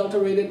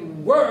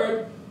unadulterated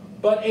word,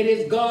 but it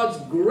is God's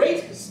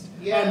greatest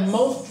and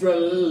most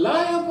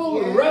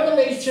reliable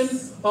revelation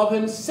of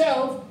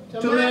himself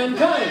to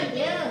mankind.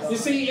 Yes. You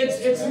see,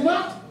 it's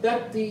not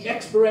that the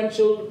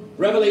experiential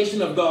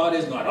revelation of God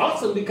is not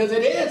awesome, because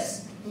it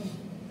is.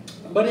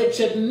 But it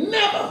should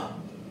never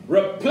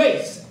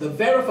replace the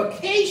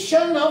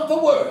verification of the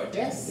word.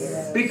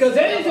 Yes. Because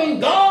anything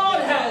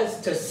God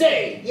has to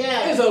say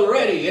is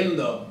already in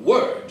the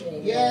word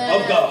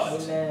Yes. of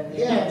God. Amen.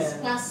 Yes,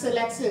 Amen. Pastor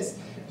Alexis,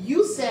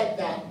 you said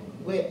that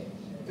with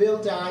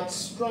Bildad's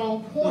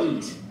strong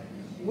point,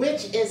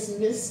 which is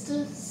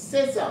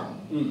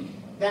mysticism,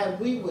 that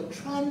we would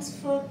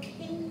transfer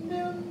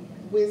kingdom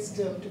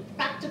wisdom to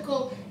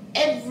practical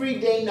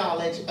everyday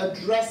knowledge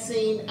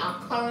addressing our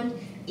current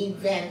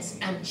events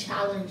and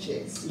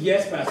challenges.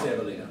 Yes, Pastor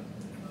Evelina.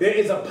 There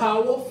is a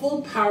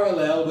powerful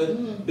parallel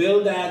with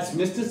Bildad's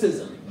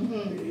mysticism.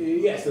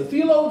 Yes, the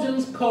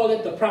theologians call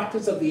it the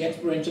practice of the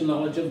experiential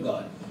knowledge of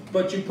God.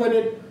 But you put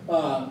it,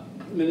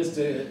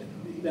 Minister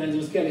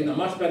Evangelist Kelly, in a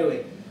much better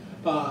way.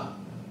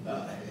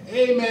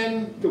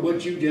 Amen to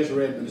what you just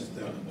read, Minister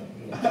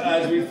Thurman.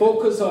 As we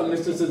focus on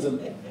mysticism,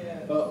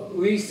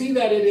 we see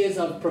that it is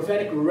of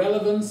prophetic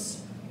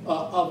relevance to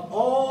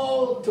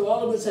all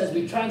of us as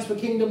we transfer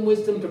kingdom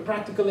wisdom to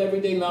practical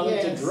everyday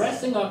knowledge,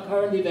 addressing our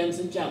current events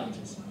and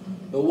challenges.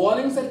 The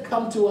warnings that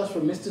come to us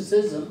from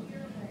mysticism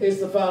is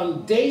the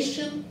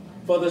foundation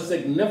for the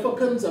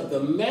significance of the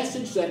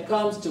message that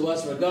comes to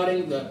us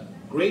regarding the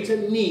greater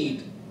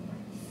need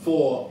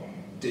for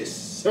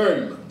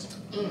discernment.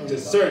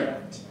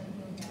 Discernment.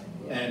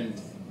 And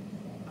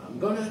I'm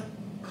going to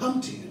come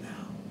to you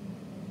now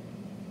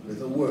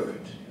with a word.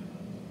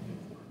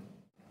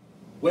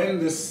 When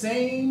the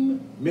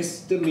same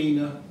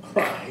misdemeanor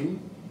crime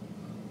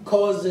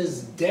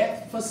causes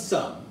death for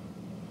some,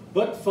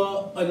 but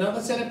for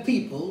another set of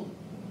people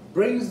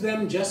brings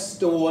them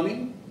just a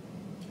warning,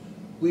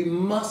 we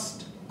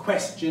must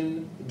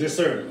question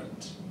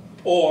discernment.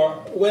 Or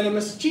when a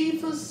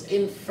mischievous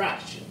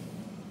infraction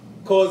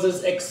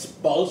causes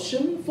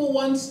expulsion for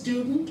one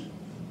student,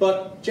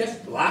 but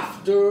just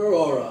laughter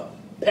or a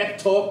pep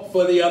talk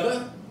for the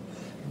other,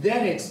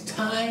 then it's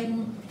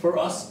time for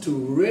us to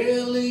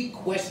really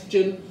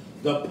question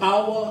the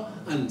power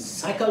and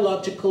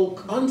psychological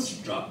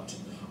construct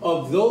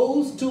of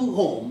those to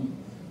whom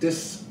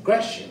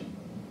discretion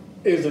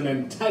is an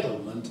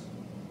entitlement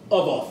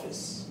of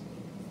office.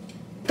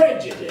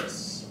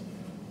 Prejudice.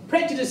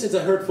 Prejudice is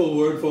a hurtful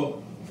word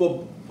for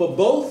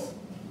both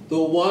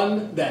the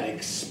one that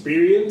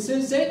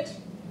experiences it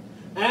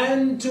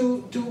and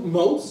to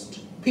most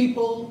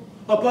people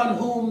upon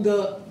whom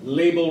the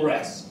label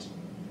rests.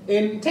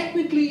 In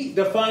technically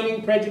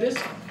defining prejudice,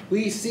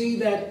 we see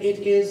that it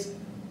is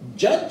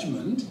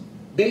judgment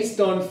based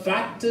on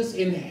factors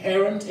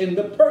inherent in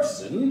the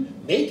person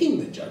making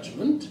the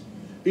judgment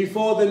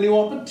before the new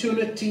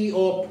opportunity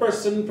or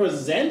person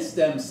presents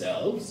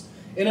themselves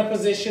in a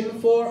position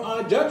for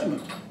our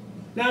judgment.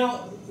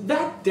 Now,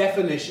 that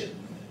definition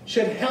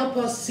should help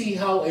us see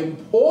how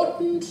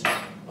important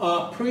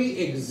our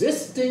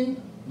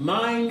pre-existing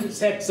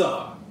mindsets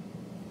are.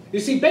 You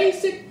see,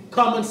 basic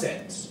common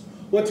sense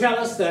will tell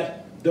us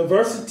that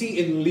diversity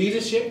in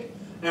leadership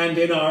and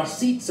in our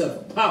seats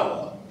of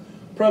power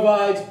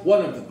provides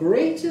one of the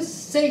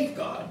greatest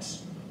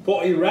safeguards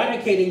for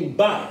eradicating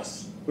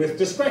bias with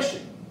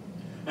discretion,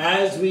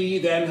 as we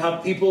then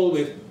have people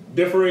with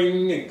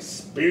differing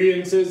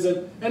experiences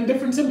and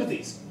different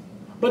sympathies.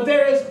 But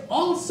there is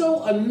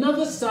also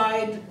another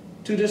side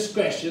to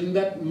discretion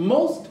that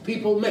most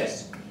people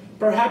miss,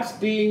 perhaps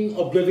being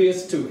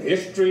oblivious to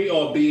history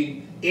or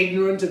being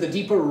ignorant to the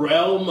deeper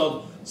realm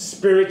of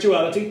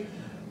spirituality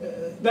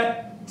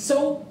that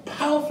so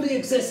powerfully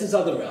exists as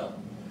other realm,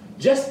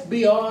 just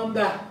beyond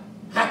the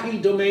happy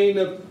domain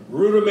of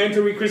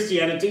rudimentary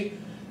Christianity.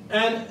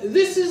 And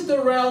this is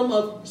the realm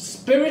of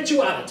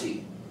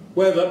spirituality,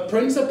 where the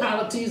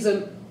principalities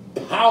and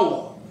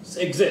powers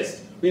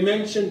exist. We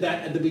mentioned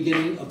that at the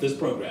beginning of this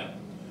program.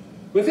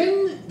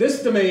 Within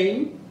this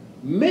domain,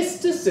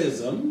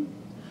 mysticism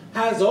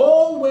has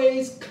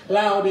always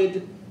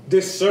clouded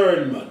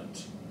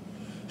discernment.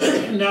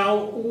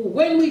 Now,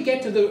 when we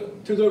get to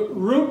the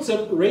roots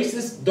of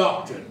racist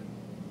doctrine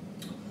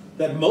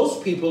that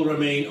most people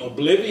remain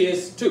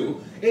oblivious to,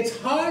 it's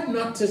hard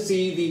not to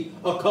see the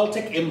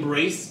occultic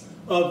embrace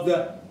of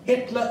the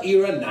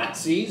Hitler-era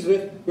Nazis,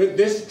 with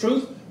this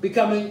truth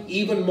becoming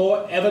even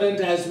more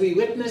evident as we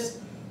witness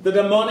the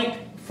demonic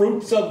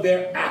fruits of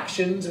their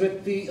actions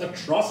with the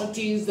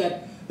atrocities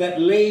that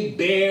lay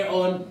bare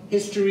on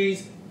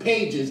history's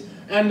pages.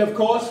 And of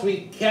course,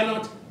 we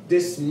cannot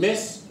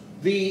dismiss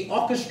the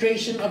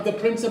orchestration of the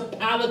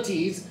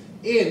principalities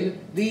in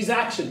these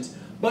actions.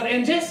 But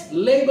in just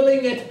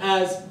labeling it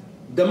as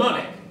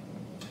demonic,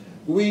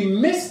 we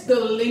miss the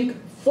link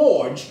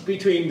forged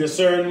between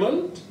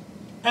discernment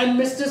and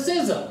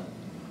mysticism,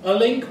 a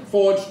link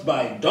forged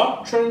by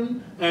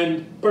doctrine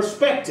and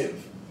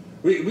perspective.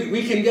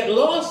 We can get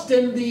lost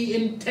in the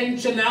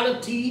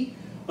intentionality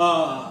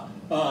of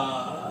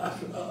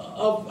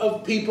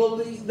people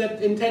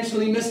that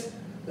intentionally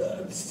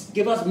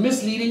give us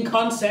misleading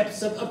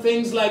concepts of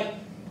things like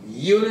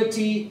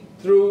unity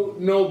through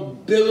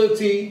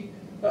nobility,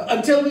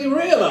 until we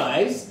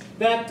realize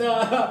that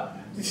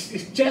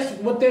just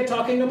what they're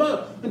talking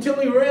about, until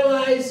we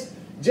realize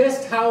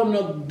just how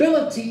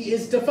nobility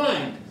is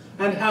defined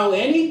and how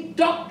any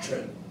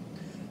doctrine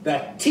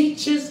that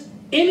teaches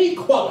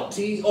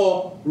inequality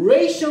or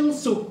racial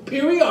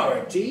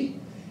superiority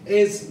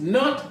is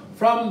not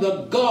from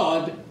the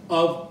God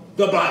of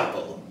the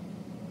Bible.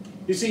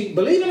 You see,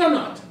 believe it or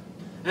not,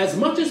 as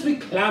much as we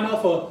clamor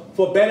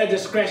for better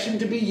discretion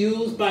to be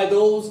used by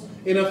those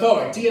in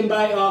authority and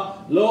by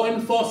our law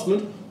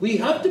enforcement, we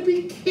have to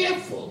be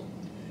careful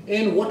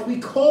in what we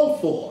call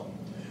for,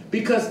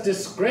 because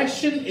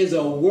discretion is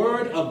a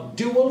word of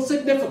dual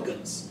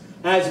significance.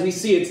 As we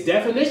see, its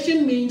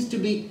definition means to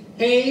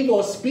behave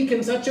or speak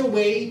in such a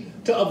way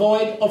to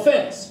avoid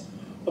offense.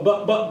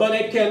 But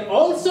it can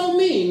also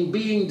mean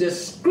being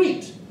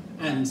discreet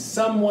and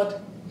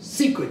somewhat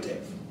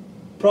secretive.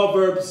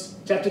 Proverbs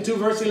chapter 2,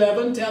 verse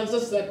 11 tells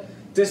us that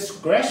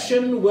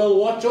discretion will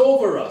watch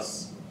over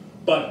us,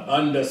 but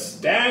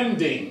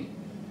understanding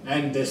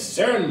and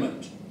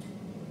discernment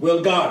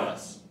will guard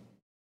us.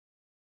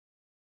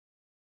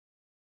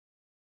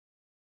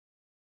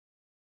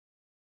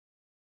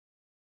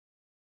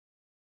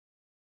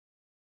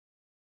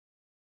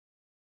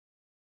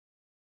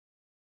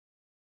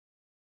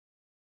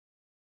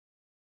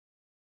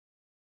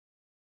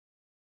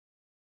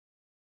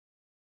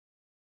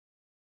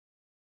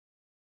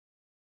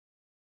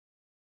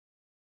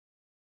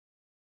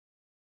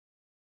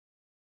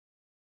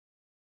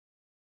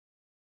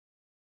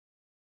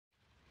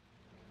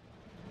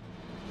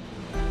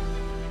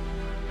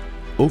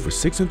 Over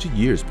 600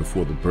 years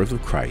before the birth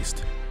of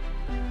Christ,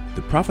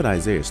 the prophet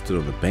Isaiah stood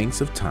on the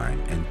banks of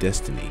time and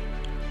destiny,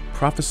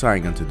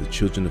 prophesying unto the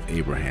children of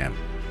Abraham,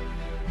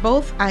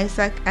 both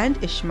Isaac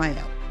and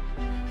Ishmael.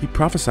 He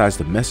prophesies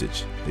the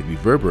message that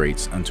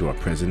reverberates unto our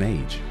present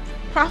age,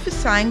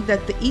 prophesying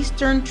that the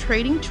eastern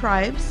trading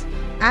tribes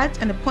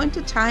at an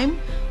appointed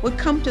time would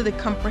come to the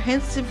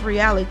comprehensive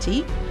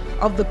reality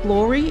of the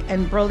glory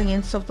and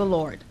brilliance of the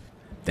Lord.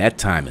 That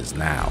time is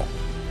now.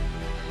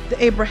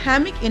 The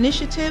Abrahamic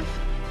initiative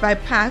by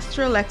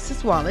Pastor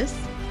Alexis Wallace,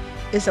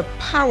 is a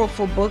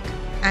powerful book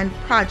and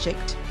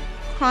project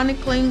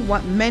chronicling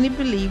what many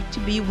believe to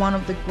be one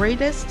of the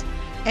greatest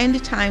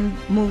end-time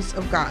moves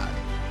of God.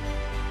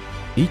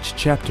 Each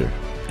chapter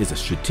is a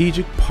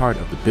strategic part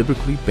of the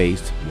biblically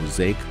based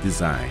mosaic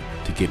design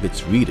to give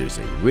its readers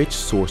a rich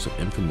source of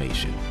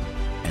information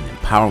and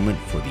empowerment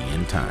for the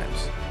end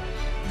times.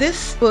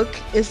 This book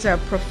is a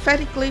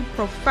prophetically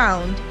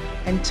profound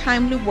and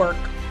timely work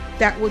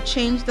that will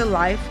change the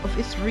life of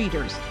its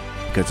readers.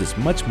 Because it's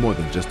much more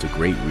than just a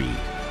great read,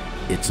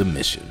 it's a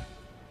mission.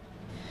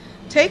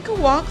 Take a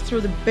walk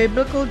through the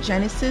biblical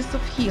genesis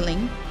of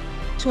healing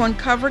to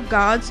uncover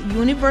God's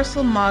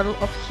universal model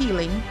of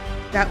healing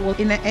that will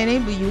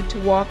enable you to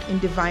walk in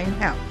divine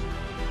health.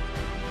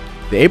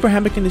 The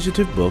Abrahamic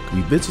Initiative book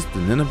revisits the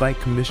Ninevite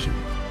Commission,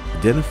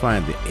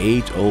 identifying the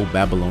age-old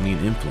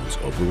Babylonian influence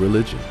over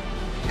religion,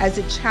 as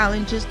it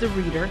challenges the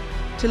reader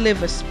to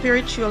live a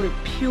spiritually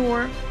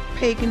pure,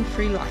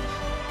 pagan-free life.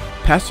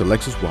 Pastor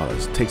Alexis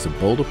Wallace takes a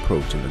bold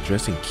approach in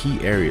addressing key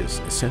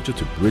areas essential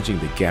to bridging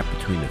the gap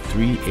between the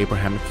three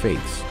Abrahamic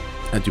faiths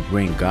and to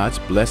bring God's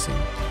blessing,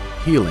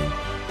 healing,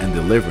 and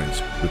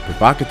deliverance with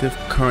provocative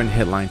current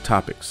headline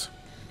topics.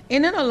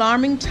 In an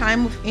alarming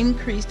time of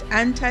increased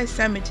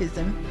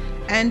anti-Semitism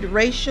and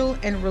racial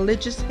and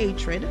religious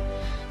hatred,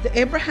 the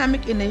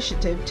Abrahamic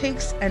Initiative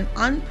takes an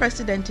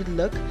unprecedented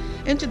look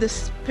into the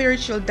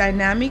spiritual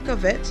dynamic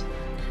of it,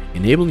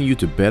 enabling you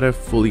to better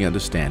fully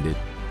understand it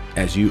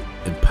as you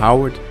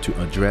empowered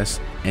to address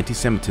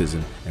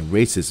anti-Semitism and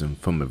racism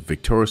from a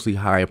victoriously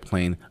higher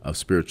plane of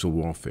spiritual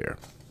warfare.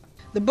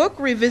 The book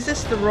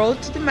revisits the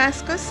road to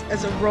Damascus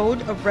as a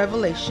road of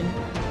revelation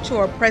to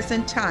our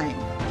present time,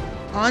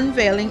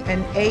 unveiling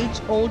an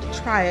age-old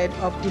triad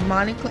of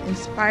demonically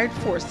inspired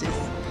forces,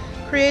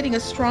 creating a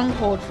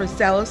stronghold for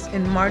zealous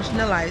and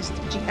marginalized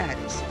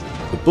jihadists.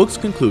 The book's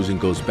conclusion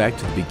goes back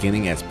to the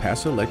beginning as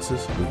Pastor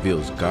Alexis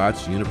reveals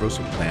God's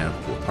universal plan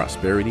for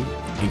prosperity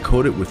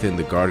encoded within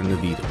the Garden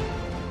of Eden.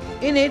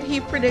 In it, he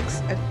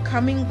predicts a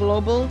coming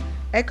global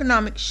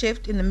economic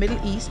shift in the Middle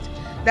East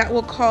that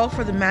will call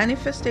for the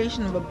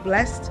manifestation of a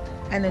blessed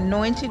and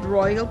anointed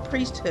royal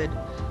priesthood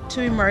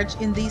to emerge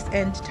in these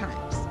end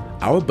times.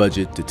 Our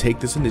budget to take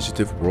this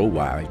initiative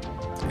worldwide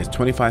is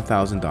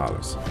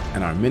 $25,000,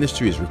 and our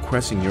ministry is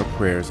requesting your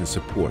prayers and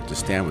support to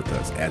stand with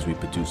us as we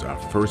produce our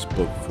first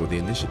book for the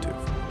initiative.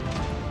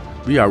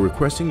 We are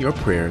requesting your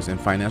prayers and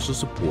financial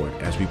support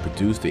as we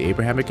produce the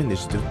Abrahamic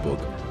Initiative book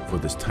for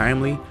this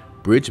timely,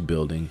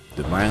 bridge-building,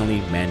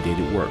 divinely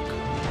mandated work.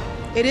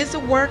 It is a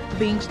work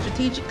being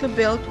strategically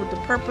built with the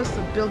purpose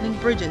of building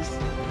bridges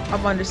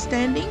of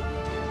understanding,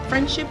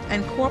 friendship,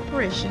 and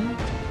cooperation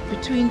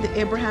between the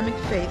Abrahamic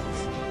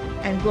faiths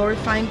and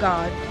glorifying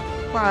God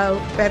while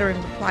bettering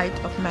the plight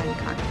of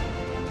mankind.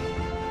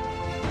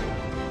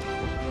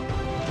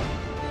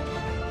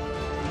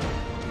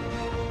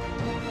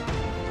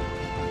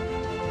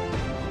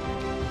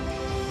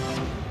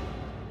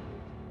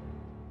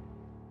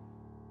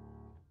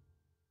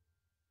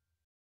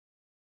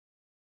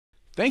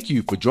 Thank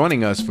you for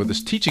joining us for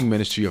this teaching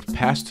ministry of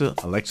Pastor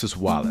Alexis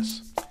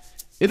Wallace.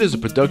 It is a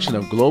production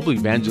of Global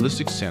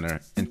Evangelistic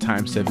Center and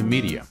Time 7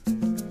 Media.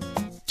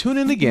 Tune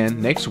in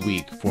again next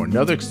week for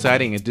another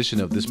exciting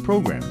edition of this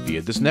program via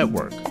this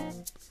network.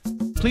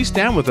 Please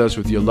stand with us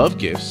with your love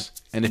gifts,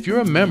 and if you're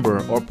a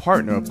member or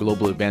partner of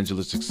Global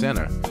Evangelistic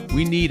Center,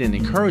 we need and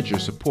encourage your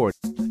support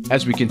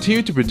as we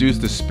continue to produce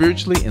this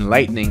spiritually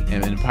enlightening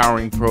and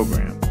empowering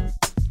program.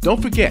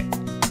 Don't forget,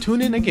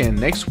 tune in again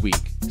next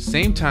week,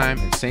 same time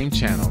and same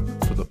channel,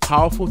 for the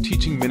powerful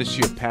teaching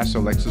ministry of Pastor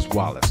Alexis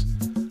Wallace.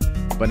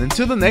 But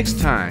until the next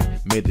time,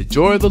 may the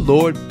joy of the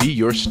Lord be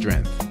your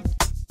strength.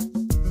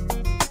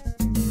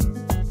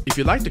 If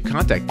you'd like to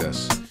contact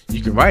us,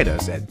 you can write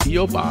us at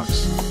P.O.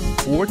 Box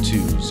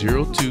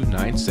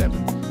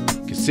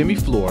 420297, Kissimmee,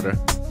 Florida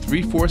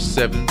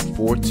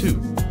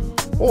 34742.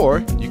 Or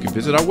you can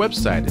visit our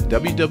website at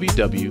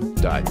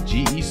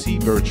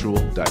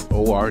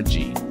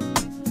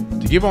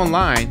www.gecvirtual.org. To give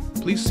online,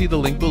 please see the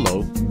link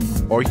below,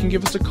 or you can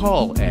give us a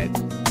call at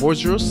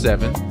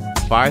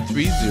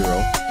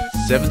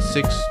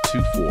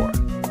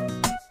 407-530-7624.